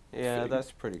 Yeah, thing.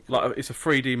 that's pretty cool. Like it's a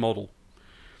 3D model.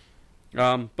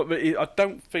 But I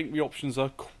don't think the options are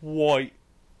quite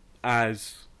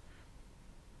as.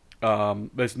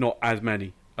 There's not as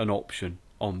many an option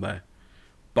on there,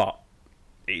 but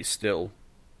it's still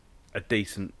a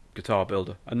decent guitar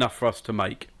builder. Enough for us to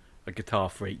make a guitar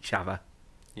for each other.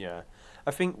 Yeah.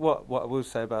 I think what I will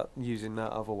say about using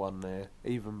that other one there,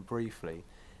 even briefly,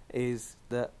 is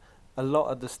that a lot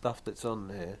of the stuff that's on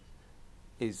there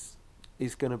is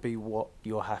going to be what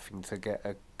you're having to get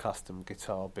a custom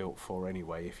guitar built for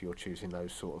anyway, if you're choosing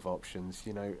those sort of options.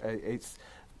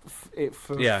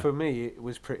 For me, it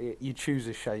was pretty. You choose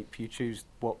a shape, you choose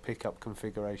what pickup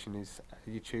configuration is,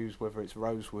 you choose whether it's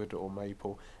rosewood or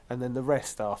maple, and then the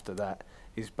rest after that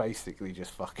is basically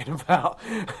just fucking about.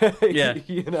 Yeah,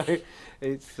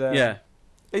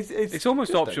 it's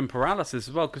almost option paralysis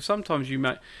as well, because sometimes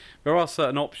there are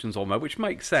certain options on there which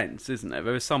make sense, isn't it?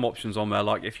 There are some options on there,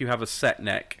 like if you have a set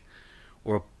neck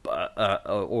or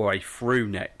a through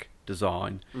neck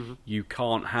design, you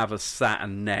can't have a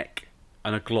satin neck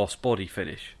and a gloss body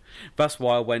finish. That's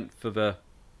why I went for the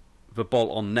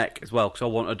bolt-on neck as well, because I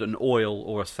wanted an oil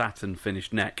or a satin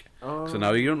finished neck. So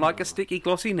no, you don't like a sticky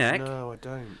glossy neck. No, I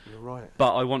don't. You're right.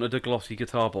 But I wanted a glossy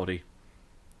guitar body.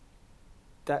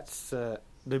 That's the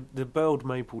burled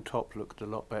maple top looked a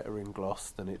lot better in gloss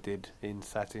than it did in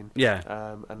satin.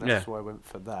 Yeah. And that's why I went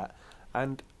for that.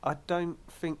 And I don't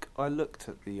think I looked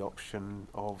at the option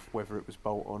of whether it was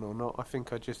bolt-on or not. I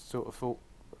think I just sort of thought,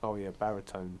 Oh yeah,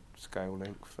 baritone scale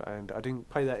length, and I didn't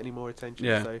pay that any more attention.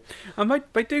 Yeah, so. and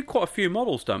they do quite a few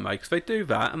models, don't they? Because they do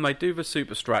that, and they do the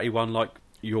Super Stratty one like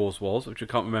yours was, which I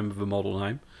can't remember the model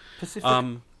name.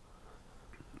 Pacific.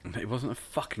 It wasn't a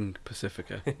fucking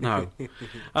Pacifica, no.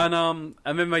 and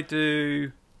then they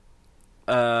do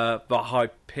the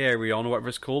Hyperion or whatever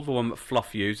it's called, the one that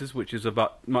Fluff uses, which is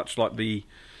about much like the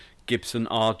Gibson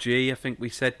RG, I think we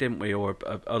said, didn't we? Or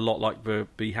a lot like the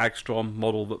Hagstrom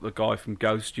model that the guy from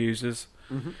Ghost uses.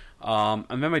 Mm-hmm.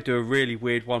 And then they do a really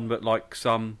weird one that like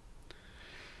some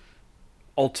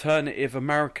alternative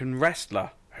American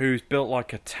wrestler who's built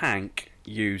like a tank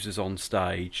uses on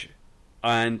stage,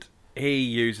 and he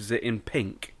uses it in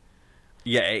pink.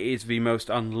 Yeah, it is the most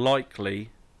unlikely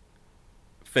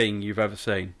thing you've ever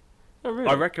seen. Oh, really?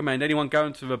 I recommend anyone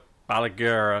going to the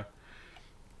Balaguer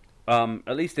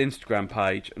at least Instagram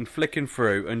page and flicking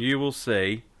through, and you will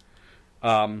see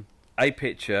a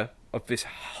picture of this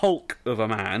hulk of a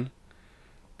man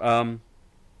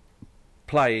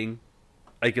playing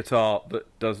a guitar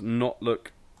that does not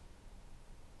look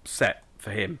set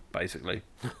for him, basically.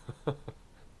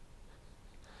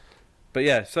 But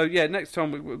yeah, so yeah, next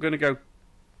time we're going to go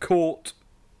core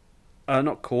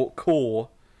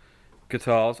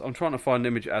guitars. I'm trying to find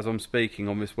an image as I'm speaking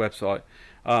on this website.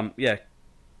 Yeah,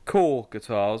 core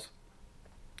guitars,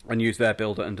 and use their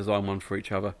builder and design one for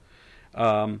each other.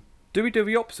 Do we do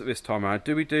the opposite this time around?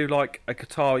 Do we do like a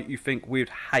guitar you think we'd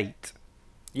hate?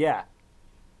 Yeah.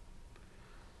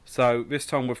 So this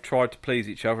time we've tried to please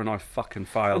each other, and I fucking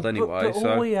failed anyway. But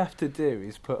all we have to do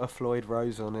is put a Floyd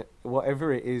Rose on it.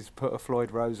 Whatever it is, put a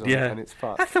Floyd Rose on it, and it's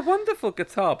fun. That's a wonderful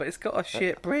guitar, but it's got a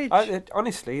shit bridge.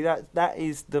 Honestly, that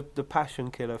is the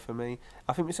passion killer for me.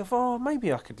 I think myself, oh,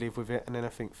 maybe I could live with it, and then I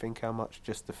think how much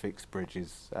just the fixed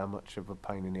bridges, how much of a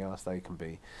pain in the arse they can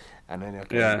be, and then I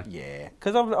go, yeah,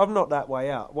 because I'm not that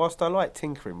way out. Whilst I like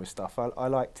tinkering with stuff, I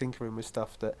like tinkering with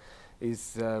stuff that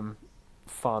is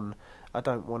fun. I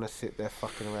don't want to sit there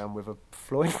fucking around with a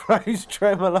Floyd Rose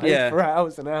tremolo for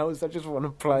hours and hours. I just want to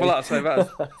play. Well, I'd say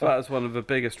that was one of the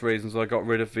biggest reasons I got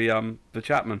rid of the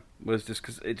Chapman, was just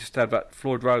because it just had that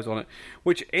Floyd Rose on it.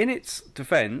 Which, in its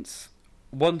defence,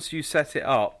 once you set it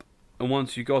up and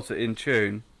once you got it in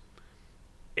tune,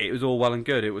 it was all well and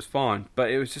good. It was fine, but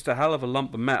it was just a hell of a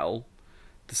lump of metal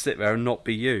to sit there and not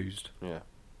be used. Yeah.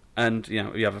 And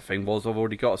the other thing was, I've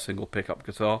already got a single pickup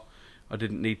guitar. I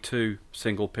didn't need two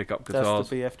single pickup guitars. That's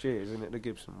the BFG, isn't it? The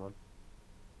Gibson one.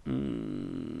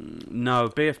 No,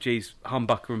 BFG's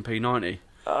Humbucker and P90.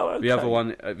 Oh, okay. The other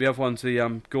one's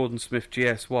the Gordon Smith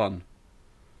GS1.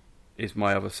 Is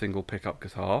my other single pickup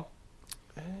guitar.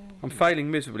 I'm failing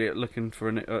miserably at looking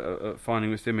for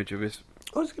finding this image of this.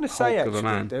 I was going to say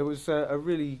actually, there was a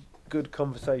really good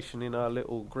conversation in our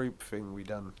little group thing we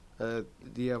done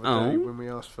the other day when we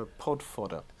asked for pod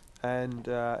fodder. And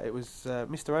it was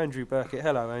Mr. Andrew Burkett.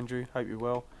 Hello, Andrew. Hope you're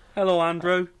well. Hello,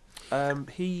 Andrew.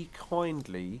 He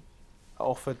kindly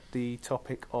offered the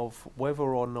topic of whether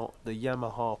or not the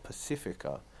Yamaha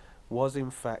Pacifica was in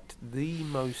fact the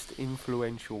most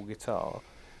influential guitar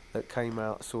that came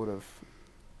out sort of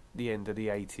the end of the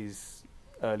 80s,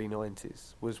 early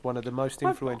 90s. Was one of the most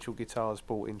influential guitars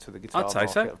brought into the guitar market. I'd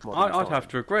say so. I'd have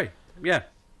to agree. Yeah.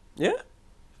 Yeah?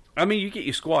 I mean, you get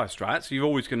your Squier Strats, you're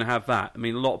always going to have that. I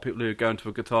mean, a lot of people who go into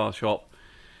a guitar shop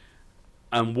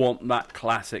and want that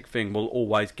classic thing will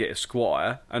always get a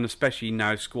Squier, and especially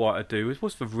now Squier do.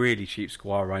 What's the really cheap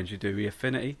Squier range you do? The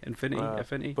Affinity?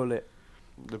 Bullet.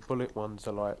 The Bullet ones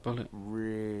are like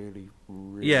really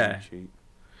cheap.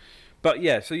 But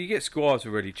yeah, so you get Squiers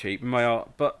are really cheap, and they are.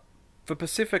 But the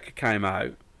Pacifica came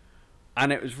out,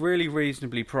 and it was really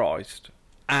reasonably priced.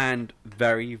 And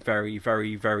very, very,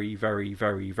 very, very, very,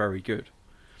 very, very good.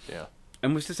 Yeah.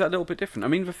 And was just that little bit different. I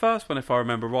mean, the first one, if I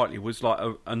remember rightly, was like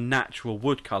a natural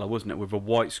wood colour, wasn't it? With a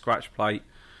white scratch plate.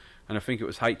 And I think it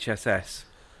was HSS.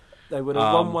 They were the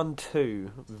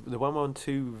 112. The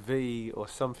 112V or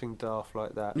something daft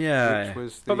like that. Yeah. Which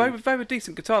was but they were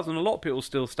decent guitars, and a lot of people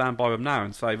still stand by them now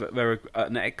and say that they're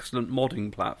an excellent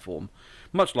modding platform.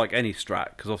 Much like any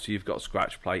Strat, because obviously you've got a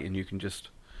scratch plate and you can just...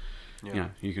 Yeah.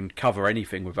 You can cover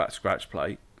anything with that scratch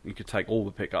plate. You could take all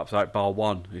the pickups out, bar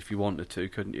one, if you wanted to,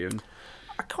 couldn't you?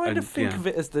 I kind of think of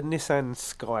it as the Nissan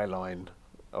Skyline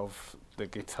of the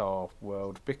guitar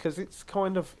world, because it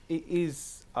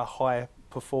is a high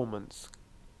performance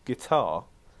guitar,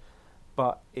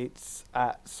 but it's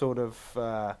at sort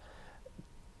of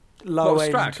low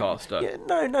end. Stratocaster?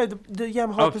 Yeah, no, the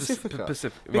Yamaha Pacifica.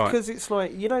 Because it's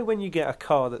like, when you get a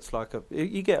car that's like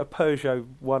you get a Peugeot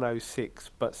 106,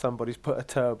 but somebody's put a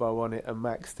turbo on it and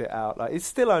maxed it out. Like, it's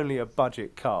still only a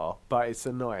budget car, but it's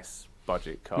a nice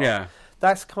budget car. Yeah.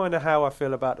 That's kind of how I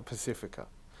feel about the Pacifica.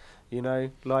 You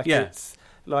know, like it's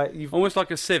like you've almost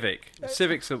like a Civic.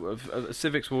 Civics were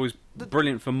always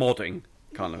brilliant for modding.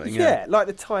 Kind of thing, yeah, like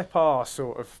the Type R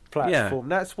sort of platform.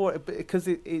 Yeah. That's what, because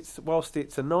it's whilst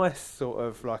it's a nice sort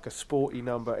of like a sporty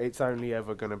number, it's only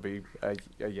ever going to be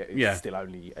still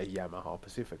only a Yamaha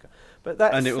Pacifica. But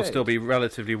that it will still be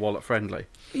relatively wallet friendly.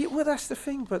 Yeah, well, that's the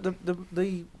thing. But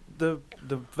the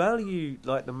value,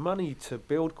 like the money to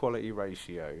build quality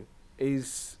ratio,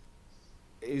 is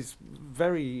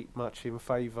very much in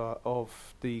favour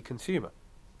of the consumer.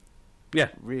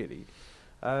 Yeah, really.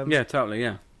 Yeah, totally.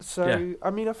 Yeah. So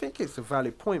I mean, I think it's a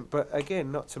valid point, but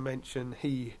again, not to mention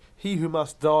he who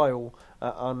must dial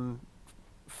at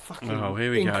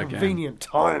inconvenient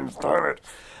times. Damn it!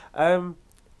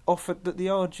 Offered that the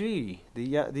RG,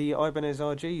 the Ibanez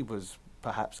RG, was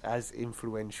perhaps as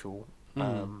influential,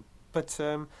 but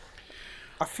I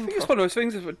think it's one of those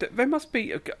things. There must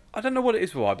be. I don't know what it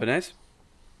is with Ibanez,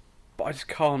 but I just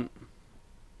can't.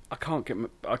 I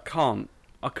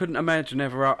couldn't imagine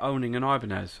ever owning an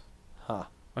Ibanez. Huh.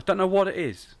 I don't know what it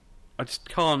is. I just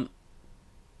can't.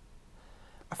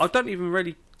 I don't even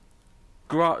really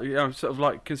sort of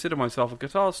like consider myself a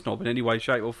guitar snob in any way,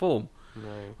 shape or form.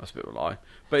 No. That's a bit of a lie.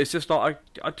 But it's just like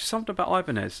I just something about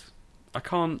Ibanez. I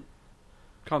can't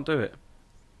do it.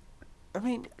 I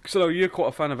mean, so you're quite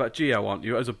a fan of that Geo, aren't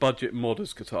you? As a budget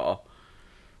modders guitar.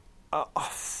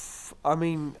 I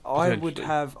mean,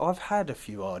 I've had a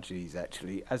few RGs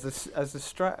actually as a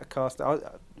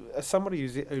Stratocaster. As somebody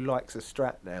who likes a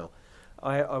Strat now,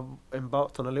 I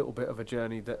embarked on a little bit of a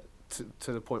journey that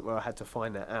to the point where I had to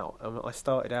find that out. I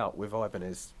started out with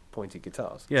Ibanez pointed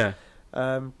guitars. Yeah.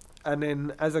 And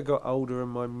then as I got older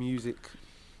and my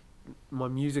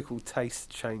musical taste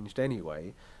changed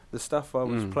anyway, the stuff I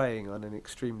was playing on an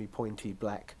extremely pointy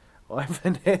black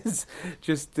Ibanez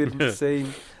just didn't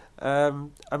seem. I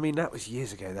mean, that was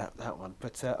years ago, that one.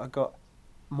 But I got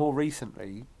more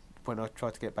recently, when I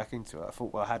tried to get back into it, I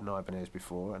thought, well, I had an Ibanez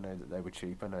before. I know that they were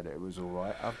cheap. I know that it was all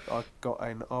right. I got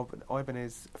an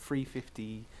Ibanez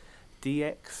 350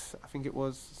 DX, I think it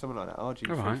was, something like that, RG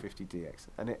 350 DX.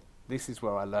 And this is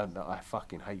where I learned that I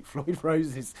fucking hate Floyd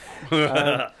Roses.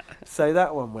 So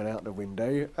that one went out the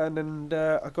window, and then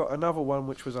I got another one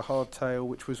which was a hardtail,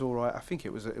 which was all right. I think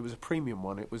it was a premium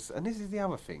one. It was, and this is the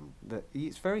other thing, that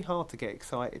it's very hard to get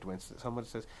excited when someone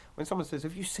says,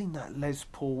 "Have you seen that Les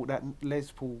Paul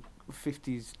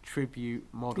 50s tribute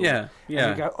model?" Yeah.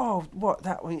 And you go, "Oh, what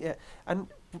that one?" Yeah, and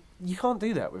you can't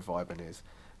do that with Ibanez.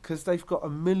 Because they've got a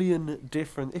million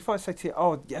different. If I say to you,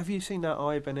 "Oh, have you seen that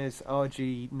Ibanez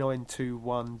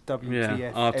RG921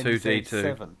 WTF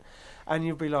R2D2? And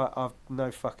you'll be like, "I've no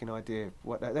fucking idea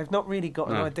what that." They've not really got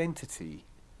an identity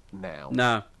now.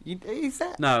 No, is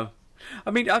that? No, I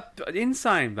mean, in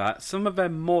saying that, some of their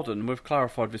modern. We've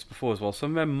clarified this before as well. Some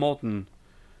of their modern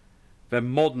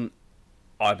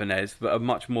Ibanez that are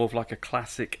much more of like a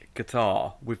classic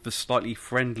guitar with the slightly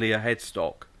friendlier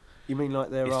headstock. You mean like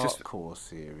their Art Core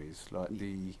series, like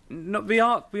not the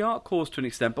art cores to an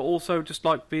extent, but also just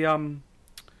like their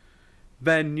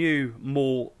new,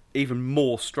 even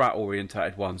more Strat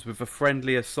orientated ones with a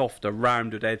friendlier, softer,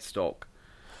 rounded headstock.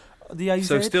 The AZ?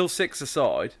 So still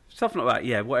 6-a-side, something like that.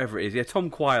 Yeah, whatever it is. Yeah, Tom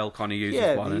Quayle kind of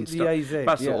uses one and stuff. AZ,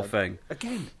 that sort of thing.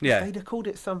 Again, if they'd have called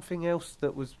it something else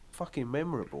that was fucking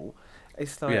memorable,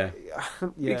 it's like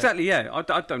exactly. Yeah, I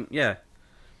don't. Yeah.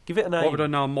 Give it a name. Why would I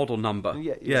know a model number?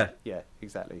 Yeah,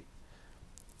 exactly.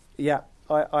 Yeah,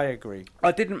 I agree.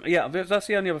 I didn't. Yeah, that's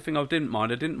the only other thing I didn't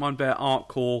mind. I didn't mind their Art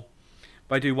Core.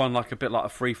 They do one like a bit like a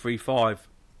 335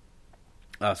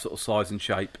 sort of size and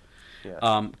shape.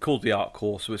 Yeah. Called the Art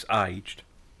Core, so it's aged.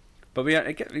 But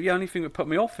the only thing that put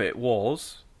me off it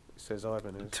was. It says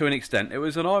Ibanez. To an extent, it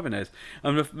was an Ibanez,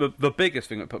 and the biggest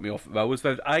thing that put me off it though was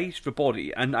they've aged the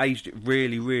body and aged it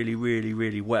really, really, really,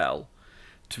 really well.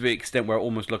 To the extent where it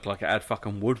almost looked like it had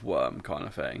fucking woodworm kind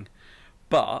of thing.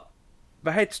 But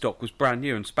the headstock was brand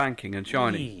new and spanking and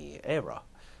shiny. Error.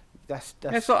 That's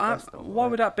why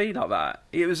would that be like that?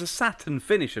 It was a satin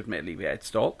finish, admittedly, the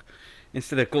headstock,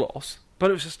 instead of gloss. But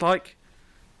it was just like...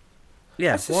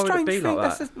 Yeah, that's why would it be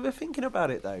like that? We're thinking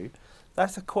about it, though.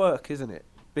 That's a quirk, isn't it?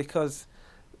 Because...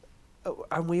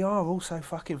 And we are also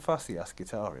fucking fussy, us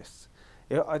guitarists.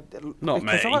 Not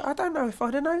me. I don't know if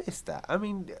I'd have noticed that. I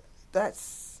mean...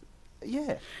 That's,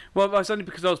 yeah. Well, that's only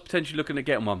because I was potentially looking at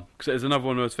getting one. Because it was another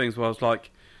one of those things where I was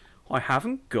like, I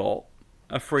haven't got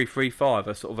a 335,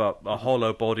 a sort of a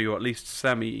hollow body, or at least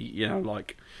semi,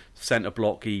 like centre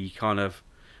blocky kind of.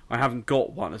 I haven't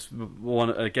got one. It's one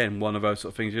of those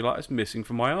sort of things you're like, it's missing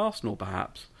from my arsenal,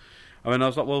 perhaps. And then I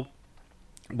was like, well,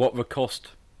 what would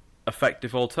cost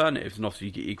effective alternatives. And obviously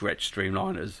you get your Gretsch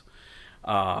Streamliners,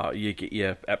 you get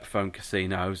your Epiphone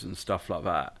Casinos and stuff like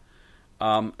that.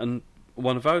 And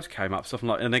one of those came up, something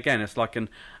like, and again, it's like an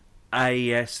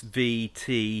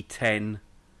ASVT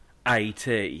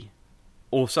 10AT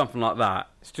or something like that.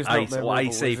 It's just not memorable, or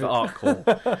AC for art core.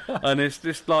 And it's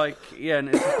just like,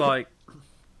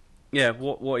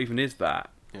 what even is that?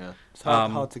 Yeah, it's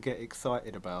hard to get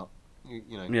excited about. You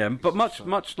know. Yeah, but much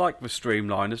like the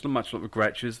Streamliners, much like the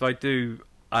Gretches, they do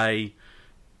a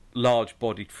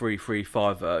large-bodied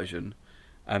 335 version,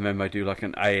 and then they do like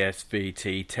an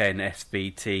ASVT 10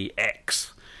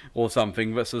 SVT-X or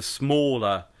something that's a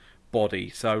smaller body,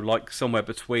 so like somewhere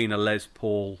between a Les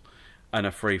Paul and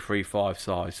a 335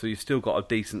 size. So you've still got a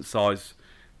decent size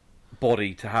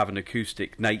body to have an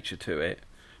acoustic nature to it,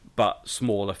 but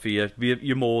smaller for your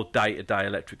more day-to-day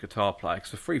electric guitar player.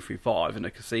 Because a 335 in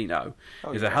a casino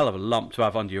is a hell of a lump to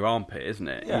have under your armpit, isn't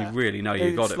it? Yeah. You really know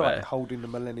you've got it like there. Holding the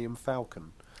Millennium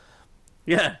Falcon.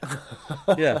 Yeah,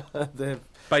 yeah. They're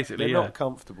basically not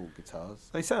comfortable guitars.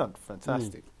 They sound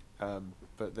fantastic,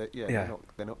 but they're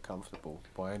not comfortable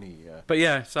by any. But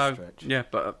yeah, stretch.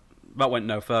 but that went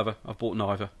no further. I've bought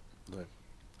neither. No.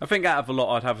 I think out of a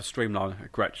lot, I'd have a Streamliner, a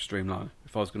Gretsch Streamliner,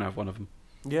 if I was going to have one of them.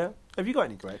 Yeah. Have you got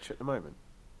any Gretsch at the moment?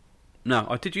 No,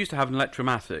 I did used to have an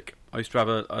Electromatic. I used to have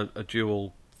a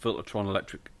dual Filtertron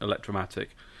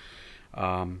Electromatic,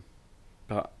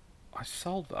 but I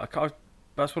sold that.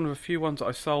 That's one of the few ones that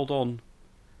I sold on,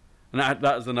 and that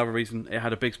was another reason it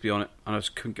had a Bigsby on it, and I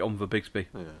just couldn't get on with a Bigsby.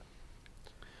 Yeah.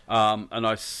 And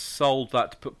I sold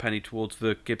that to put penny towards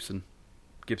the Gibson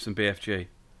BFG.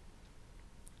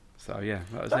 So yeah,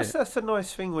 that's a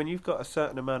nice thing when you've got a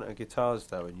certain amount of guitars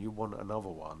though, and you want another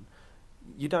one.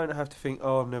 You don't have to think,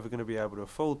 I'm never going to be able to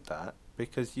afford that,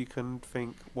 because you can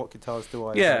think, what guitars do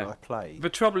I play? The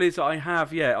trouble is, I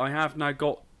have now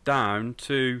got down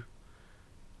to.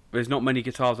 There's not many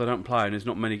guitars I don't play, and there's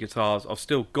not many guitars I've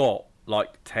still got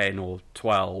like 10 or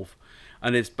 12,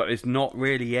 but it's not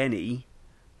really any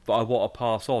that I want to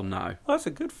pass on now. That's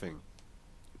a good thing.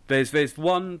 There's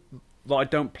one that I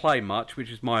don't play much,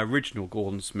 which is my original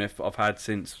Gordon Smith that I've had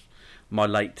since my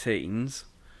late teens,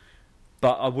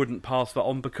 but I wouldn't pass that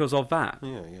on because of that.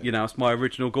 Yeah. You know, it's my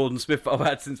original Gordon Smith that I've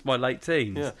had since my late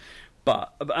teens. Yeah.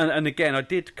 But and again, I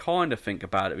did kind of think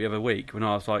about it the other week when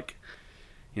I was like,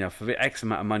 you know, for the X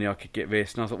amount of money I could get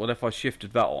this, and I was like, well, if I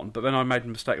shifted that on, but then I made the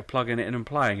mistake of plugging it in and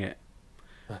playing it,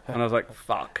 and I was like,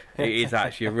 fuck, it is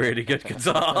actually a really good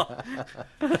guitar.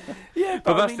 Yeah,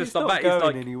 but that's just not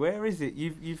going anywhere, is it?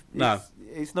 No,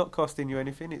 it's not costing you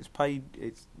anything. It's paid.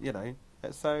 It's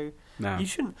so no. You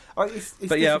shouldn't. It's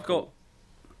but yeah, difficult.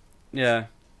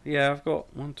 I've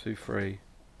got 1, 2, 3.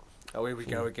 Oh, here we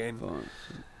go again. 5.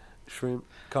 Shrimp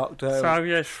cocktail. So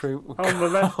yes, shrimp on the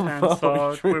left-hand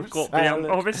side, we've got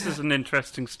salad. this is an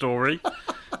interesting story.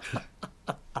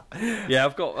 Yeah,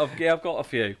 I've got a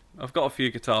few. I've got a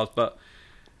few guitars, but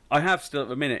I have still at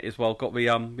the minute as well got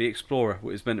the Explorer,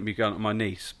 which is meant to be going to my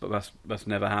niece, but that's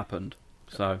never happened.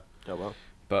 So,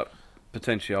 but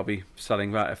potentially I'll be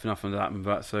selling that if nothing happens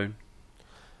that soon.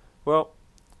 Well,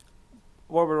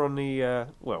 while we're on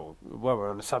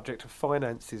the subject of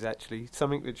finances, actually,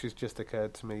 something which has just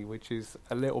occurred to me, which is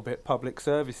a little bit public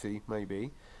servicey,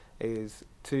 maybe, is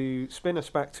to spin us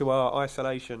back to our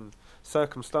isolation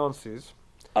circumstances.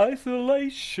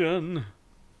 Isolation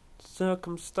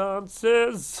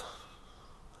circumstances.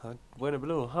 I went a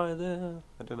little high there.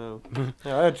 I don't know.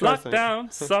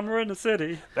 Lockdown, summer in the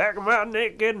city. Back of my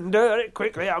neck getting dirty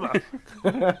quickly. I'm a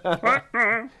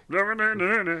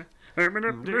the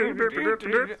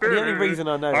only reason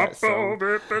I know that song,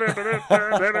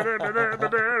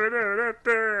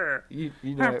 you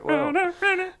know it well.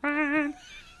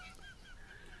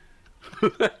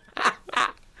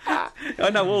 I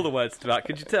know all the words to that.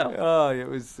 Could you tell? Oh, it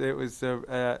was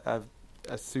a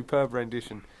superb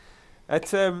rendition.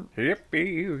 At Are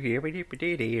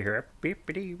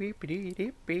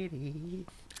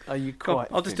you quite?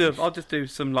 I'll just do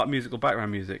some like musical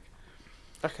background music.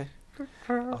 Okay.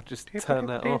 I'll just turn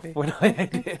that off when I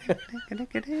edit.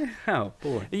 Oh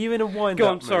boy! Are you in a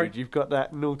wind-up mood? Sorry. You've got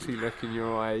that naughty look in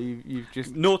your eye. You've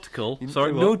just nautical.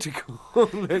 Sorry, what? Nautical.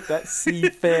 Look, that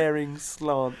seafaring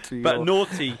slant to your. But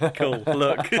nautical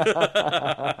look.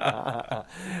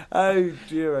 Oh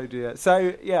dear.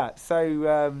 So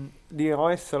the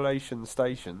isolation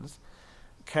stations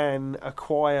can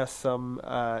acquire some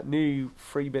new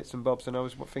free bits and bobs, and I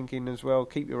was thinking as well,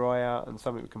 keep your eye out, and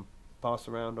something we can pass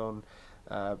around on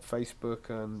Facebook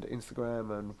and Instagram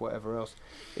and whatever else,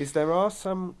 is there are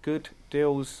some good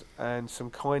deals and some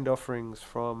kind offerings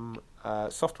from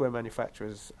software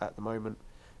manufacturers at the moment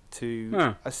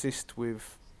to assist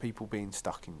with people being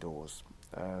stuck indoors.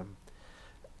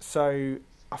 So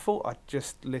I thought I'd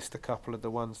just list a couple of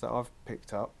the ones that I've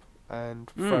picked up and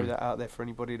throw that out there for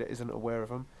anybody that isn't aware of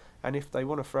them. And if they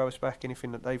want to throw us back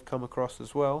anything that they've come across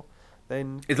as well,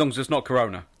 then... As long as it's not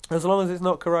Corona. As long as it's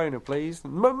not Corona, please.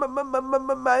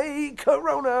 May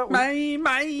Corona. May.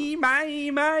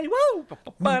 Woo!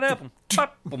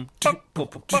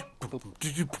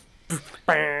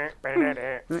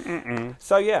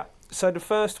 So, yeah. So the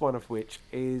first one of which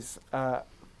is a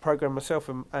program myself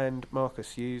and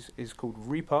Marcus use is called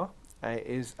Reaper. It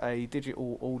is a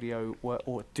digital audio,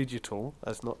 or digital,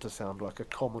 as not to sound like a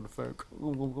common folk,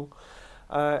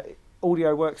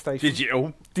 audio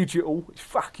workstation. Digital. It's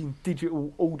fucking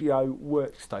digital audio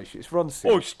workstation. It's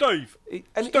Ronsil. Oh, Steve.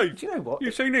 Steve, do you know what?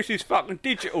 You've seen this? It's fucking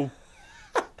digital.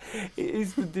 It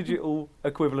is the digital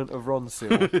equivalent of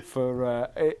Ronsil for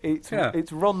it's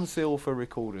Ronsil for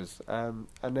recorders, and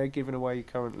they're giving away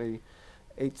currently.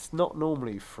 It's not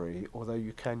normally free, although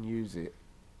you can use it,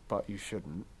 but you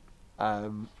shouldn't.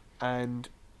 And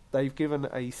they've given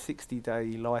a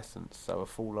 60-day license, so a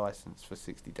full license for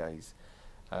 60 days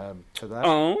to that.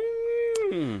 Oh.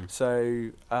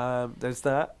 So there's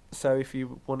that. So if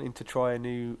you're wanting to try a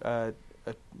new a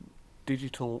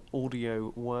digital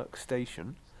audio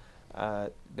workstation,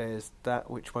 there's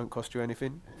that, which won't cost you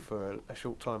anything for a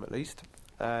short time at least.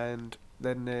 And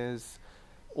then there's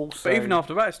also... But even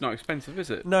after that, it's not expensive, is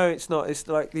it? No, it's not. It's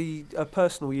like a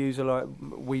personal user like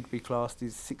we'd be classed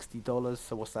is $60.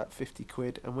 So what's that? 50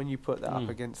 quid. And when you put that up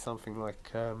against something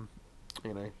like, I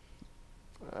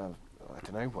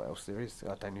don't know what else there is.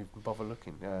 I don't even bother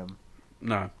looking.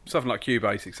 No, something like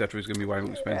Cubase, etc., is going to be way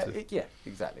more expensive. Yeah,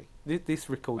 exactly. This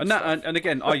records. And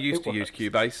again, I used to use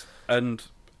Cubase, and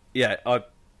yeah,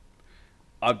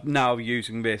 I'm now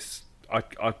using this.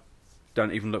 I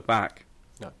don't even look back.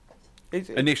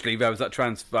 Initially, there was that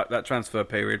transfer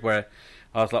period where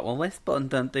I was like, well, this button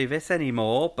doesn't do this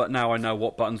anymore, but now I know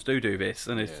what buttons do this,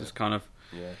 and it's just kind of...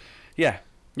 Yeah.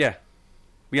 The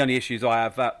only issues I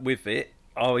have with it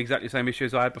are exactly the same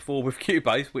issues I had before with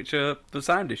Cubase, which are the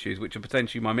sound issues, which are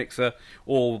potentially my mixer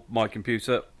or my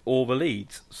computer or the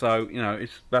leads. So,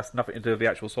 that's nothing to do with the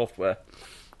actual software.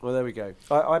 Well, there we go.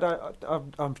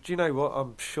 Do you know what?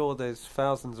 I'm sure there's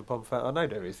thousands upon thousands. I know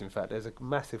there is, in fact. There's a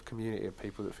massive community of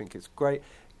people that think it's great.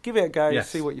 Give it a go,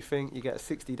 see what you think. You get a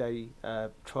 60-day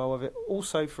trial of it.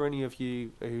 Also, for any of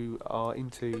you who are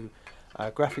into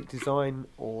graphic design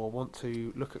or want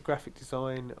to look at graphic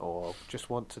design or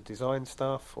just want to design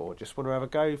stuff or just want to have a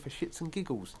go for shits and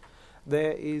giggles,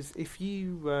 there is, if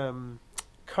you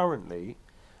currently,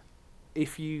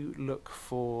 if you look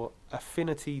for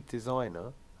Affinity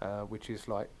Designer, which is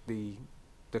like the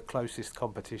closest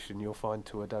competition you'll find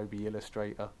to Adobe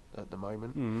Illustrator at the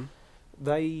moment.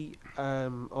 They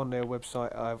on their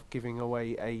website are giving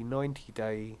away a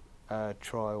 90-day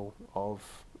trial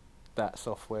of that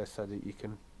software, so that you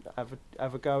can have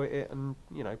a go at it, and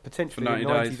potentially in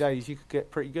 90 days you could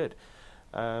get pretty good.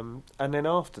 And then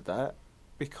after that,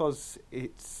 because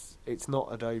it's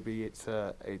not Adobe, it's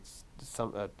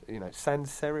some sans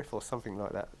serif or something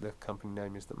like that, the company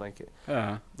name is, that make it.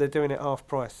 They're doing it half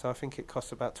price, so I think it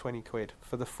costs about 20 quid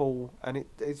for the full, and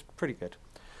it's pretty good.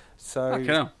 So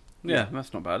yeah,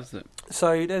 that's not bad, is it?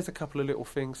 So there's a couple of little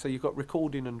things. So you've got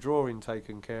recording and drawing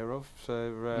taken care of.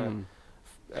 So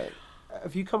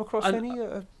have you come across any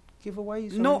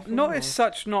giveaways? Not as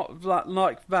such, not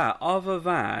like that. Other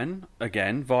than,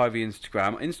 again, via the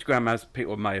Instagram. Instagram, as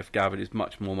people may have gathered, is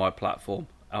much more my platform.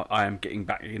 I am getting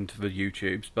back into the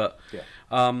YouTubes, but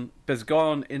there's a guy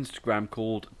on Instagram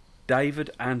called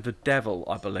David and the Devil,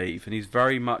 I believe, and he's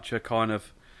very much a kind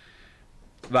of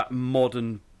that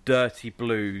modern dirty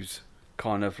blues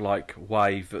kind of like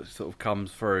wave that sort of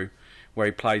comes through, where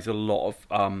he plays a lot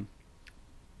of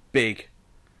big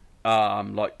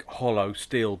like hollow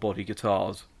steel body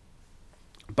guitars,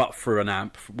 but through an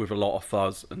amp with a lot of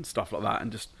fuzz and stuff like that,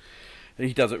 and just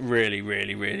he does it really,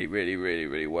 really, really, really, really,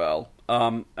 really well.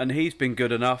 And he's been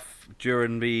good enough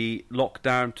during the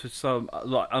lockdown to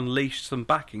unleash some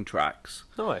backing tracks.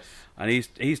 Nice. And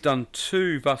he's done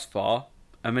 2 thus far,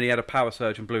 and then he had a power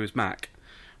surge and blew his Mac,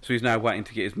 so he's now waiting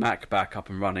to get his Mac back up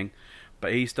and running.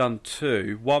 But he's done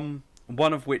 2. One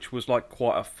of which was like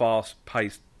quite a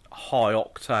fast-paced,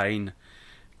 high-octane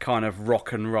kind of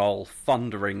rock and roll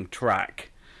thundering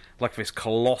track, like this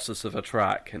colossus of a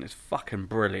track, and it's fucking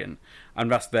brilliant.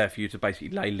 And that's there for you to basically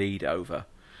lay lead over.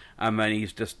 And then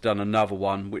he's just done another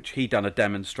one, which he done a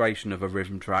demonstration of a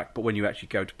rhythm track, but when you actually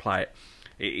go to play it,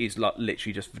 it is like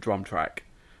literally just the drum track.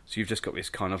 So you've just got this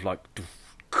kind of like,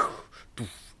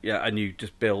 and you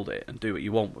just build it and do what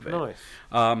you want with it.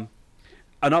 Nice.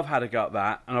 And I've had a go at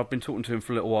that, and I've been talking to him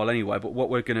for a little while anyway, but what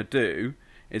we're going to do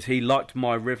is he liked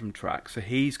my rhythm track, so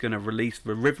he's going to release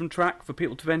the rhythm track for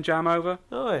people to then jam over.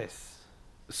 Nice.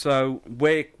 So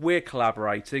we're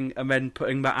collaborating and then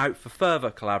putting that out for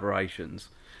further collaborations.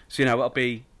 So, it'll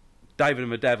be David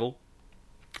and the Devil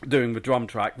doing the drum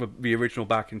track, the original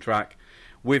backing track,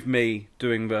 with me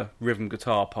doing the rhythm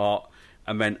guitar part,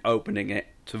 and then opening it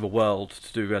to the world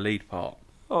to do the lead part.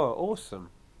 Oh,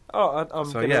 awesome. Oh, I'm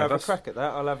going to have a crack at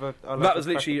that. That was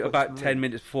literally about 10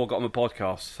 minutes before I got on the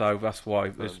podcast, so that's why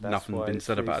there's nothing been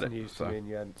said about it. So. And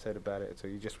you hadn't said about it at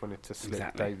all. You just wanted to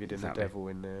slip David and the Devil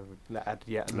in there, add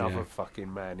yet another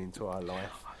fucking man into our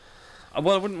life.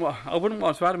 Well, I wouldn't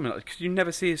want to add him because you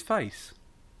never see his face.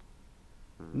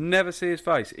 Never see his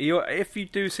face. If you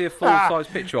do see a full-size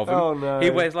picture of him, he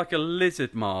wears like a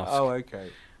lizard mask. Oh,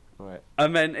 okay, right.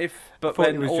 And then all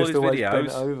his videos.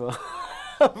 Bent over.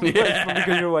 Because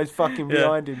you're always fucking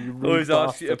behind him. You always bastard.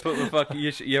 ask you to put the fucking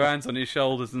your hands on his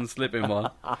shoulders and slip him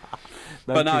one.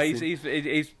 But no, he's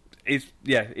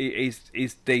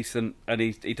decent, and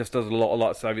he just does a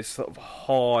lot of so it's sort of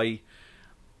high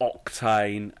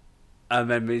octane,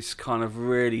 and then this kind of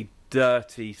really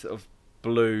dirty sort of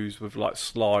blues with like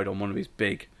slide on one of his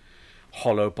big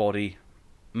hollow body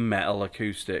metal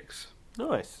acoustics.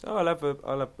 Nice. You'll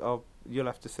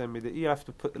have to send me you have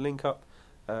to put the link up.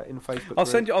 In Facebook I'll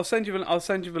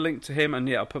send you the link to him, and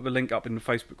I'll put the link up in the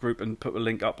Facebook group and put the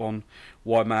link up on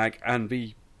YMAG, and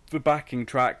the backing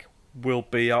track will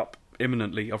be up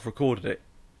imminently. I've recorded it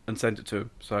and sent it to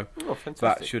him, so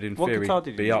that should in theory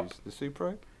be up. The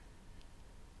Supro?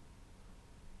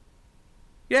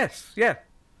 Yes, yeah.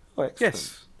 Oh, excellent.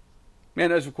 Yes. Yeah,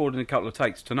 and it was recorded in a couple of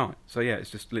takes tonight. So yeah, it's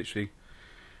just literally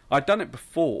I'd done it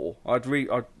before. I'd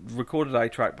recorded a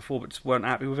track before but just weren't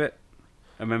happy with it.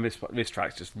 And then this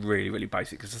track's just really, really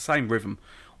basic. It's the same rhythm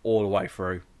all the way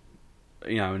through,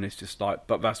 and it's just like,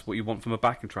 but that's what you want from a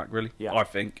backing track, really. Yeah. I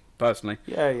think personally.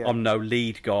 Yeah. I'm no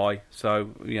lead guy, so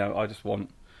I just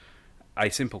want a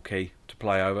simple key to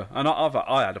play over, and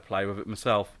I had to play with it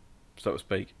myself, so to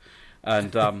speak,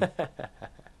 and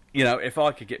if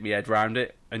I could get my head round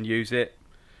it and use it,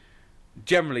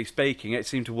 generally speaking, it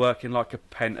seemed to work in like a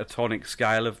pentatonic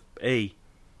scale of E.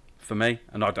 For me,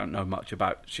 and I don't know much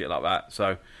about shit like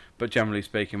that, but generally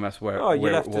speaking, that's where it was for me.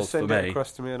 You'll have to send it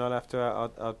across to me, and I'll have to.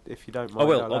 I'll, if you don't mind, I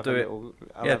will. I'll do it.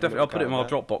 Definitely. I'll put it in my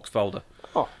Dropbox folder.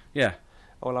 Oh, yeah.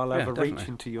 Well, I'll have a reach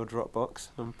into your Dropbox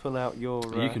and pull out your.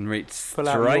 You can reach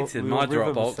straight in my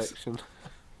Dropbox section.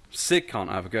 Sig can't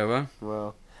have a go, huh?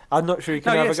 Well, I'm not sure he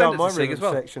can have a go at my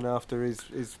rhythm section after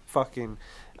his fucking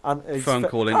phone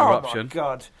call interruption.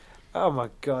 Oh my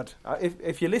god!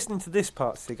 If you're listening to this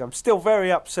part, Sig, I'm still very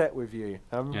upset with you.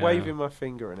 I'm waving my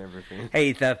finger and everything.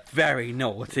 He's a very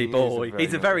naughty boy.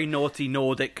 He's a very naughty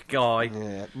Nordic guy.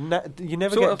 Yeah, you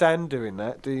never get Dan doing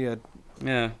that, do you?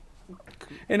 Yeah.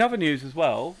 In other news as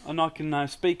well, and I can now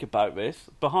speak about this.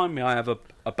 Behind me, I have a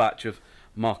batch of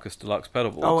Marcus Deluxe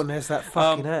pedal boards. Oh, and there's that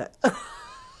fucking hat.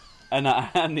 and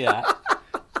the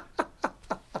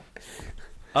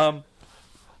hat.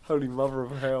 Holy mother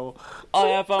of hell! I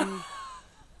have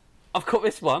I've got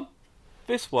this one,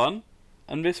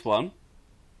 and this one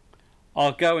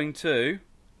are going to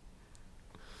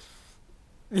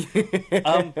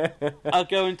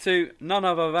none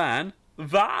other than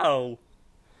Val.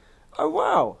 Oh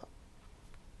wow!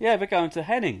 Yeah, they're going to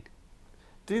Henning.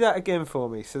 Do that again for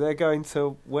me. So they're going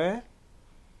to where?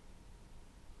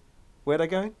 Where are they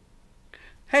going?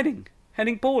 Henning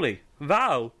Bawley,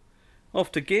 Val,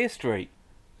 off to Gear Street.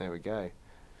 There we go.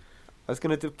 I was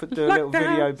going to do a little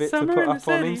video bit to put up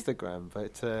on Instagram,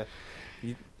 but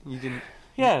you didn't.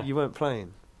 Yeah, you weren't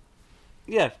playing.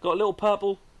 Yeah, got a little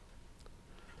purple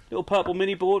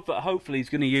mini board, but hopefully he's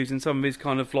going to use in some of his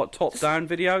kind of like top down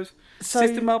videos. So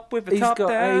System up with the top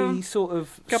down. He's got a sort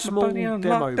of small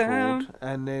demo board,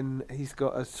 and then he's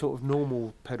got a sort of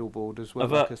normal pedal board as well.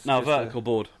 A vertical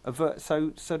board.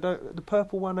 So the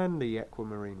purple one and the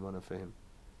aquamarine one are for him.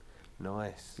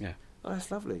 Nice. Yeah. Oh,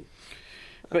 that's lovely.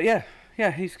 But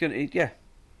he's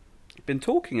been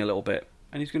talking a little bit,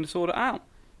 and he's going to sort it out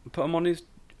and put them on his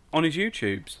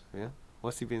YouTubes. Yeah.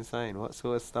 What's he been saying? What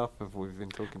sort of stuff have we been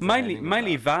talking to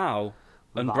mainly Val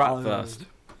and Bratwurst.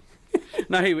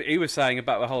 No, he was saying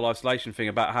about the whole isolation thing,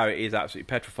 about how it is absolutely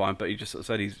petrifying, but he just sort of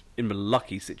said he's in the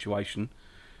lucky situation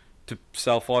to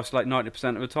self-isolate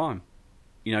 90% of the time.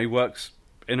 He works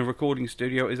in a recording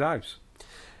studio at his house.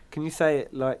 Can you say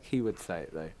it like he would say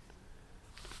it, though?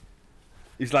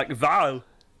 He's like, Val,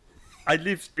 I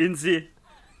live in the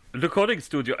recording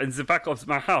studio in the back of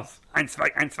my house. 1, 2,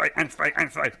 1, 2, 1, 2, 1,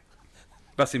 2.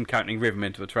 That's him counting rhythm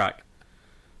into a track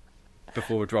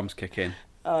before the drums kick in.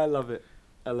 I love it.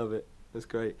 I love it. That's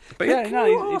great. But Can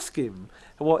you ask him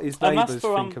what his neighbours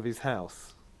think of his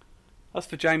house? That's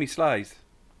for Jamie Slays.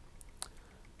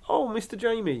 Oh, Mr.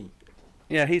 Jamie.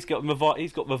 Yeah, he's got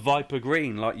the Viper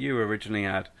Green like you originally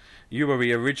had. You were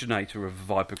the originator of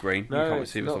Viper Green. No, you can't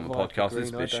see this on the podcast. Green.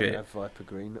 It's a bit I shit. I don't have Viper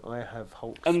Green. I have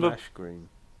Hulk and Smash Green.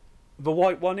 The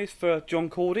white one is for John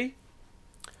Cordy.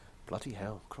 Bloody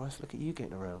hell. Christ, look at you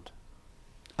getting around.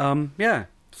 Yeah.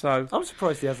 So I'm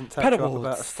surprised he hasn't tapped you up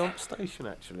about a stomp station,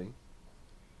 actually.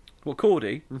 What,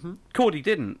 Cordy? Mm-hmm. Cordy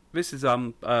didn't. This is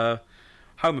Home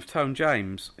of Tone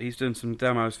James. He's doing some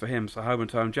demos for him, so Home of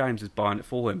Tone James is buying it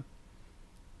for him.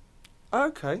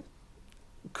 Okay.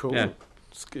 Cool. Yeah.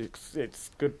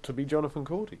 It's good to be Jonathan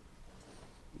Cordy.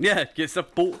 Yeah, get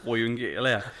stuff bought for you and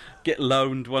get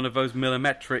loaned one of those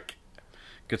millimetric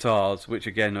guitars, which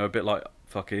again are a bit like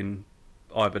fucking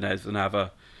Ibanez and have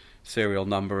a serial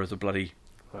number as a bloody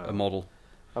a model.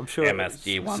 I'm sure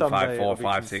MSG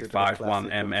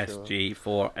 1545651 MSG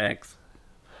 4X.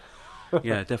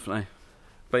 Yeah, definitely.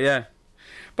 But yeah.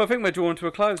 But I think we're drawn to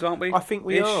a close, aren't we? I think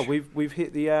we are. We've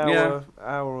hit the hour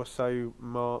or so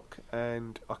mark,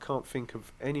 and I can't think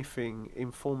of anything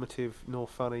informative nor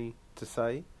funny to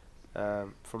say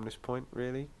from this point,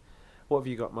 really. What have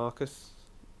you got, Marcus?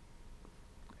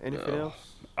 Anything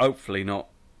else? Hopefully not.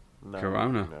 No,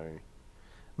 Corona. No.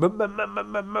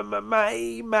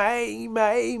 May,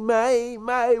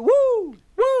 woo,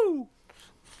 woo.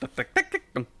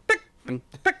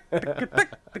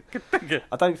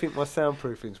 I don't think my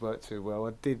soundproofing's worked too well.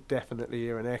 I did definitely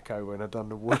hear an echo when I done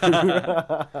the woo.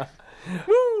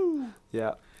 Woo!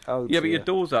 Yeah. Oh, yeah, but your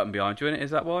door's open behind you, isn't it?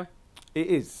 Is that why? It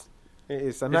is. It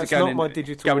is. And Is that's it not going my in-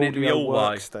 digital going into audio the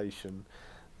hallway? workstation.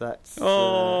 That's...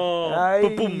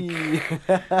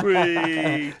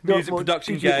 Wee. Music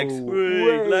production gags.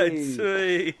 Wee. Let's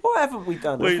see. What haven't we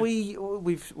done? Wee.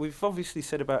 We've obviously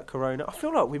said about Corona. I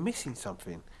feel like we're missing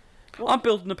something. I'm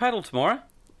building a pedal tomorrow.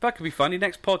 That could be funny.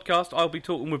 Next podcast, I'll be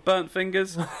talking with burnt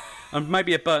fingers and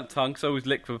maybe a burnt tongue, so I always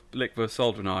lick for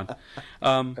soldering iron.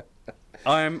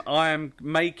 I am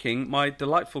making, my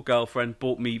delightful girlfriend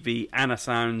bought me the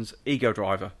Anasounds Ego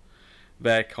Driver.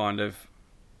 Their kind of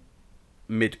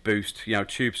mid-boost,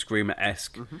 Tube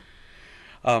Screamer-esque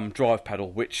drive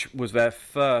pedal, which was their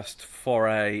first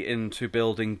foray into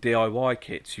building DIY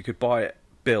kits. You could buy it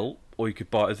built, or you could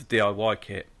buy it as a DIY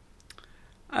kit.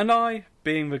 And I,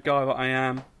 being the guy that I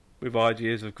am, with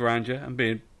ideas of grandeur and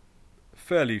being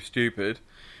fairly stupid,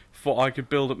 thought I could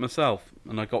build it myself,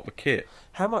 and I got the kit.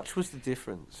 How much was the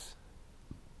difference?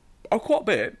 Oh, quite a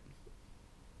bit.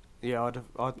 Yeah,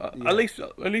 yeah. At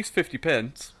least 50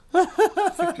 pence.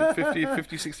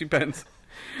 50, 60 pence.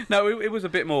 No, it was a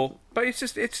bit more, but it's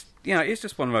just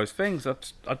one of those things. I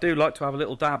do like to have a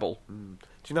little dabble.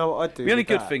 Do you know what I do? The only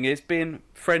good thing is, being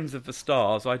friends of the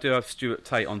stars, I do have Stuart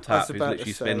Tate on tap, who's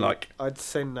literally been like, I'd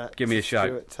send that. Give me a shout.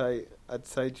 Stuart Tate. I'd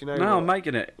say, do you know? No, what? I'm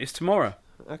making it. It's tomorrow.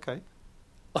 Okay.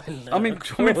 I'm in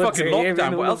fucking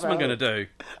lockdown. What else am I going to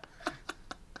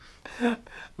do?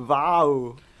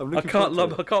 Wow. I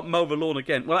can't mow the lawn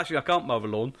again. Well, actually, I can't mow the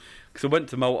lawn because I went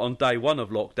to mow it on day 1 of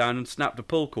lockdown and snapped a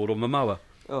pull cord on the mower.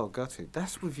 Oh, got it.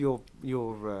 That's with your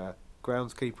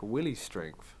groundskeeper Willie's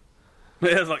strength.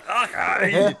 It was like,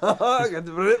 okay. I got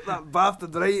to rip that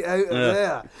bastard right out of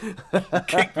there.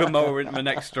 Kick the mower into the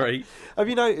next street. Have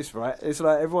you noticed, right? It's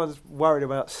like everyone's worried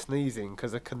about sneezing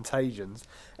because of contagions.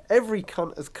 Every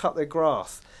cunt has cut their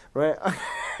grass, right?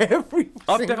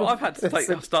 I've had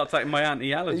to start taking my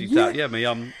anti-allergies out. Yeah, my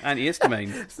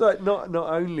antihistamine. It's like not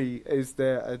only is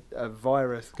there a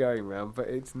virus going around, but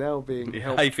it's now being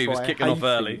helped hay fever's by kicking hay off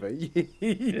early.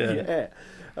 Yeah.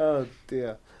 Oh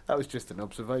dear. That was just an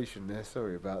observation there.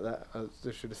 Sorry about that. I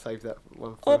should have saved that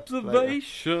one for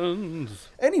observations. Later.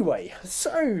 Anyway,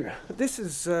 so this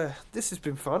has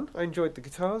been fun. I enjoyed the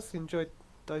guitars. Enjoyed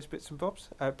those bits and bobs.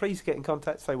 Please get in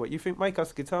contact. Say what you think. Make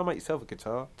us a guitar. Make yourself a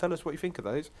guitar. Tell us what you think of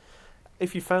those.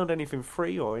 If you found anything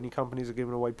free, or any companies are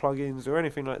giving away plugins or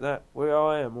anything like that,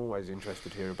 I am always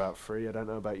interested to hear about free. I don't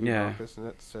know about you, Marcus, and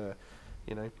that's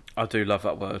I do love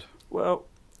that word. Well,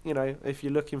 if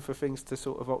you're looking for things to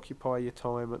sort of occupy your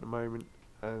time at the moment,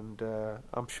 and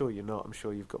I'm sure you're not. I'm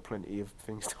sure you've got plenty of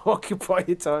things to occupy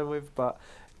your time with, but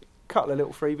a couple of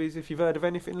little freebies. If you've heard of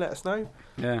anything, let us know.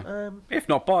 Yeah. If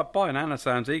not, buy an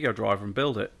Anasounds Ego Driver and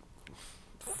build it.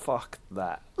 Fuck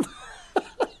that.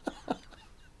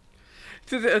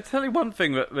 I'll tell you one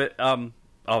thing that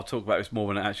I'll talk about this more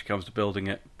when it actually comes to building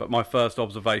it, but my first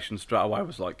observation straight away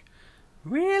was like,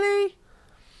 really?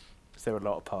 Is there a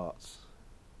lot of parts?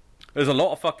 There's a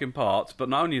lot of fucking parts, but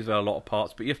not only is there a lot of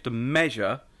parts, but you have to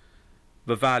measure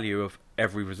the value of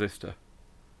every resistor.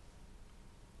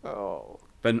 Oh,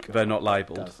 They're not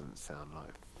labelled. Doesn't sound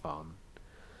like fun.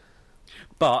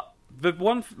 But the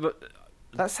one...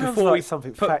 That sounds like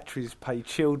something factories pay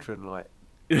children, like...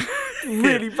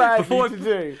 really bad to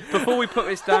do. Before we put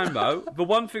this down, though, the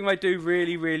one thing they do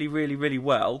really, really, really, really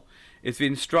well is the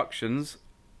instructions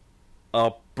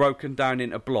are broken down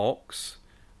into blocks,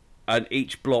 and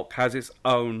each block has its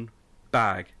own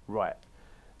bag. Right.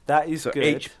 That is so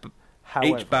good.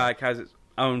 Each bag has its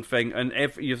own thing, and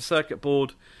your circuit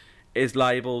board is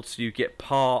labelled, so you get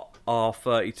part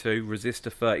R32,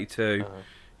 resistor 32.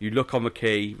 You look on the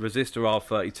key, resistor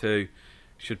R32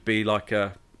 should be like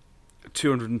a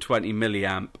 220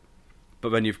 milliamp, but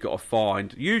then you've got to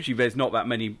find... Usually there's not that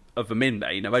many of them in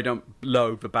there, they don't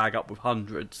load the bag up with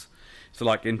hundreds. So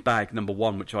like in bag number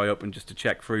 1, which I opened just to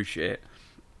check through shit,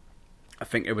 I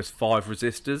think it was 5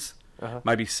 resistors,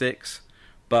 maybe 6,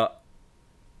 but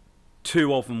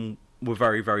 2 of them were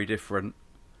very, very different.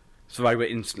 So they were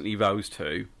instantly those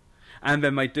 2. And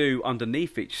then they do,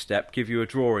 underneath each step, give you a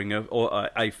drawing of, or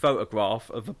a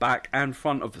photograph of the back and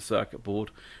front of the circuit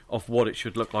board of what it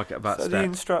should look like at that step. So the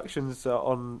instructions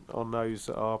on those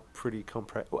are pretty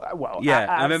comprehensive. Well,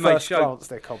 yeah, and then first glance,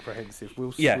 they're comprehensive.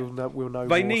 We'll know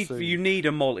more soon. You need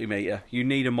a multimeter.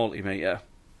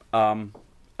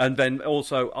 And then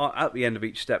also, at the end of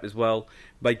each step as well,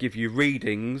 they give you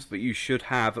readings that you should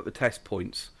have at the test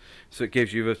points. So it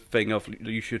gives you a thing of,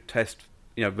 you should test...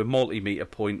 the multimeter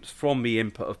points from the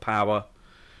input of power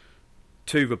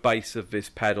to the base of this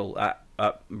pedal at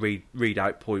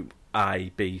readout point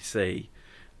A, B, C,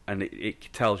 and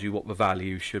it tells you what the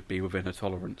value should be within a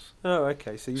tolerance. Oh,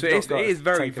 okay. So it is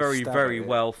very, very, very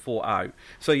well thought out.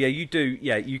 So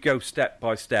you go step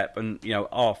by step, and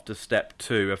after step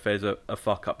 2, if there's a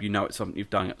fuck up, it's something you've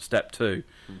done at step 2,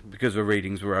 because the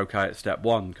readings were okay at step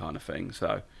 1, kind of thing.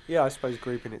 So. Yeah, I suppose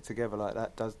grouping it together like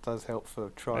that does help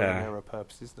for trial and error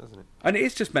purposes, doesn't it? And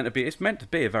it's just meant to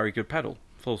be a very good pedal,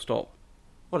 full stop.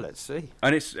 Well, let's see.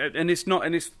 And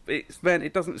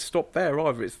it doesn't stop there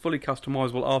either. It's fully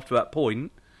customizable after that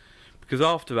point, because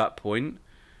after that point,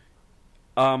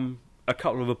 a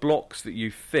couple of the blocks that you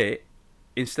fit,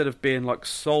 instead of being like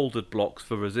soldered blocks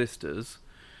for resistors,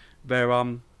 they're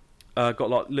got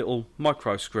like little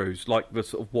micro screws, like the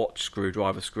sort of watch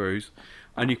screwdriver screws.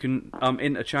 And you can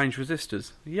interchange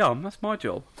resistors. Yum, that's my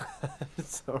job.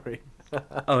 Sorry.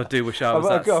 Oh, I do wish I was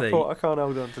that seat. I can't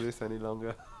hold on to this any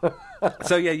longer.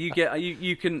 So yeah,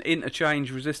 you can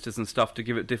interchange resistors and stuff to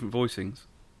give it different voicings.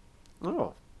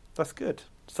 Oh, that's good.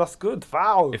 That's good.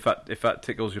 Wow. If that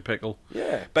tickles your pickle.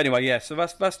 Yeah. But anyway, yeah. So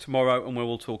that's tomorrow, and we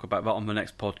will talk about that on the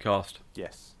next podcast.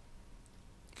 Yes.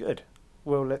 Good.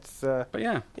 Well, let's. But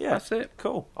yeah, that's it.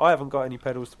 Cool. I haven't got any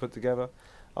pedals to put together.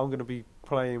 I'm going to be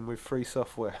playing with free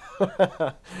software.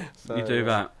 So, you do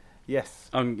that? Yes.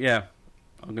 Yeah.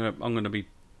 I'm gonna be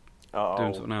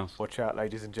doing something else. Watch out,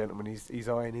 ladies and gentlemen. He's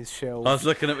eyeing his shelves. I was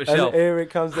looking at the shelf. Here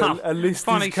it comes. A list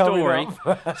funny is coming story.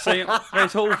 up. See,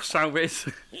 there's also this.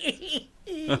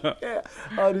 Yeah.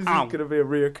 Oh, this is going to be a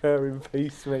reoccurring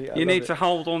piece, mate. You need to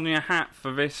hold on your hat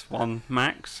for this one,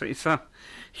 Max. It's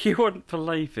you wouldn't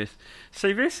believe this.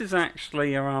 See, this is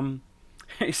actually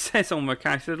it says on the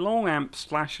case a long amp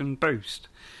slash and boost,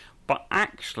 but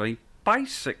actually,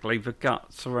 basically, the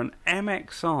guts are an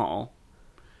MXR.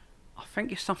 I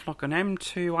think it's something like an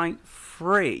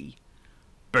M283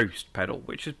 boost pedal,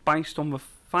 which is based on the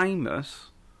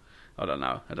famous. I don't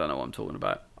know what I'm talking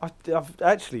about. I'm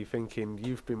actually thinking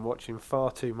you've been watching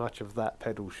far too much of that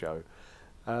pedal show.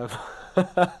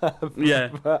 Yeah.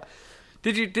 But,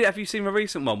 have you seen the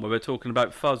recent one where they're talking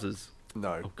about fuzzers?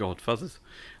 No. Oh God, fuzzers.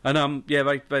 And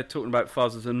they're talking about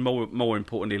fuzzers, and more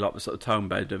importantly, like the sort of tone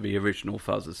bed of the original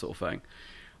fuzzers sort of thing.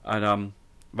 And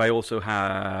they also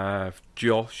have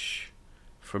Josh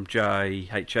from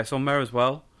JHS on there as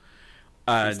well.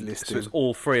 And so it's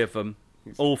all three of them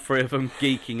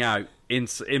geeking out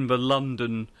in the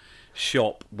London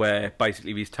shop where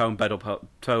basically these tone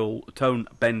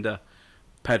bender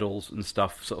pedals and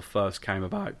stuff sort of first came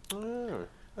about. Oh.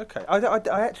 Okay, I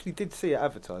actually did see it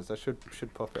advertised. I should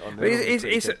pop it on there.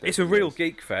 It's a real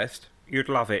geek fest. You'd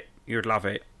love it.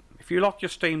 If you like your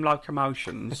steam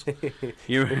locomotions,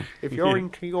 if you're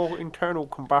into your internal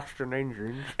combustion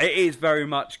engines, it is very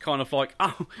much kind of like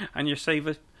and you see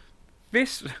the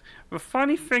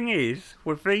funny thing is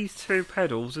with these two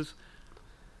pedals is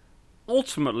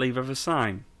ultimately they're the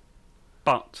same,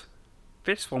 but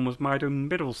this one was made in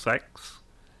Middlesex.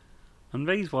 And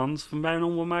these ones from then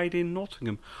on were made in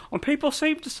Nottingham. And people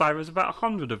seem to say there's about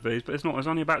 100 of these, but it's not. There's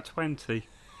only about 20.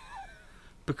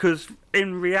 Because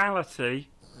in reality,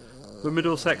 the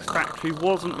Middlesex factory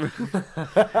wasn't.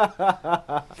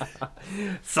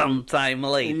 Sometime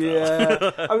later.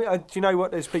 Yeah. I mean, do you know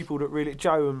what? There's people that really,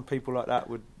 Joe and people like that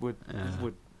would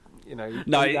you know.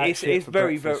 No, eat that it's shit for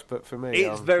very, breakfast, very. But for me,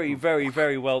 It's very, very,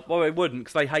 very well. Well, they wouldn't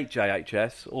because they hate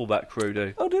JHS. All that crew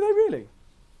do. Oh, do they really?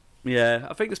 Yeah,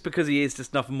 I think it's because he is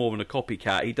just nothing more than a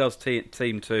copycat. He does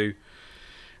seem to.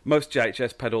 Most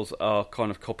JHS pedals are kind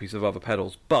of copies of other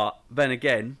pedals, but then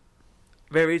again,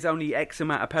 there is only X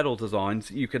amount of pedal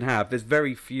designs you can have. There's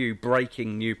very few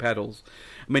breaking new pedals.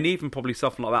 I mean, even probably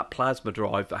something like that plasma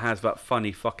drive that has that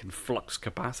funny fucking flux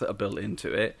capacitor built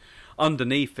into it.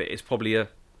 Underneath it is probably a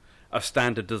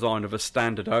standard design of a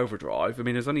standard overdrive. I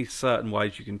mean, there's only certain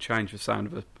ways you can change the sound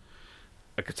of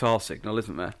a guitar signal,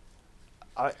 isn't there?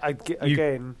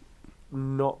 Again,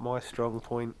 not my strong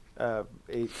point.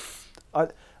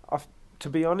 To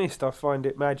be honest, I find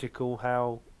it magical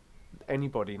how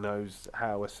anybody knows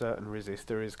how a certain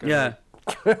resistor is going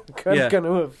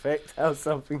to affect how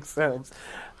something sounds.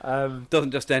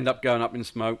 Doesn't just end up going up in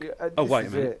smoke. Oh, wait a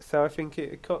minute. It. So I think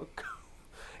it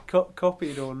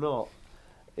copied or not,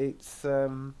 it's he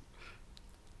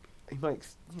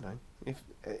makes, you know,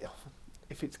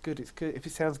 if it's good, it's good. If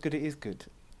it sounds good, it is good.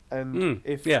 And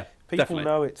if people definitely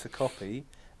know it's a copy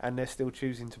and they're still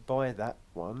choosing to buy that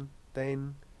one,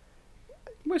 then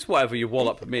well, it's whatever your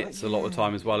wallet permits a lot of the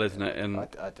time as well, isn't it? And I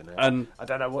don't know. And I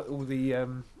don't know what all the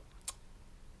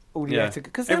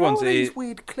because there are everyone's all these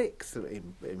weird clicks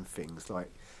in things.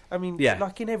 Like, I mean,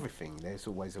 like in everything, there's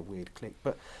always a weird click.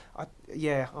 But I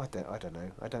don't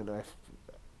know. I don't know if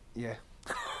you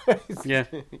know.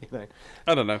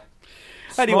 I don't know.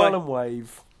 Smile and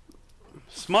wave.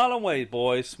 Smile and wave,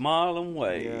 boys. Smile and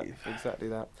wave. Yeah, exactly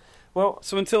that. Well,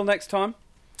 so until next time.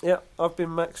 Yeah, I've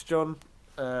been Max John.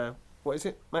 What is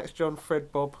it? Max John,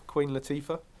 Fred Bob, Queen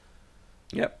Latifah.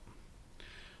 Yep.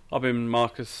 I've been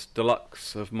Marcus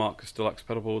Deluxe of Marcus Deluxe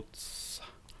Pedalboards.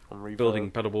 Building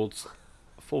pedalboards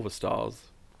for the stars.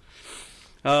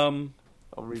 For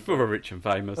the rich and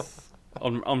famous.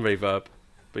 on Reverb.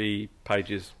 The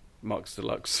page is Marcus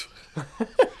Deluxe.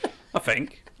 I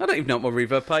think. I don't even know what my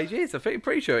Reverb page is.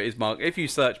 Pretty sure it is Mark. If you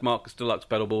search Marcus Deluxe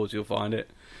Pedalboards, you'll find it.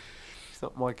 It's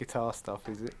not my guitar stuff,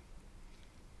 is it?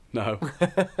 No.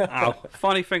 Ow.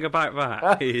 Funny thing about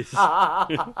that is...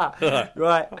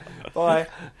 Right. Bye.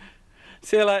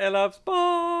 See you later, loves.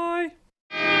 Bye.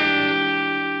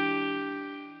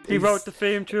 He wrote the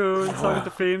theme tune, sung the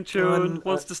theme tune,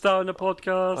 wants to star in the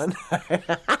podcast.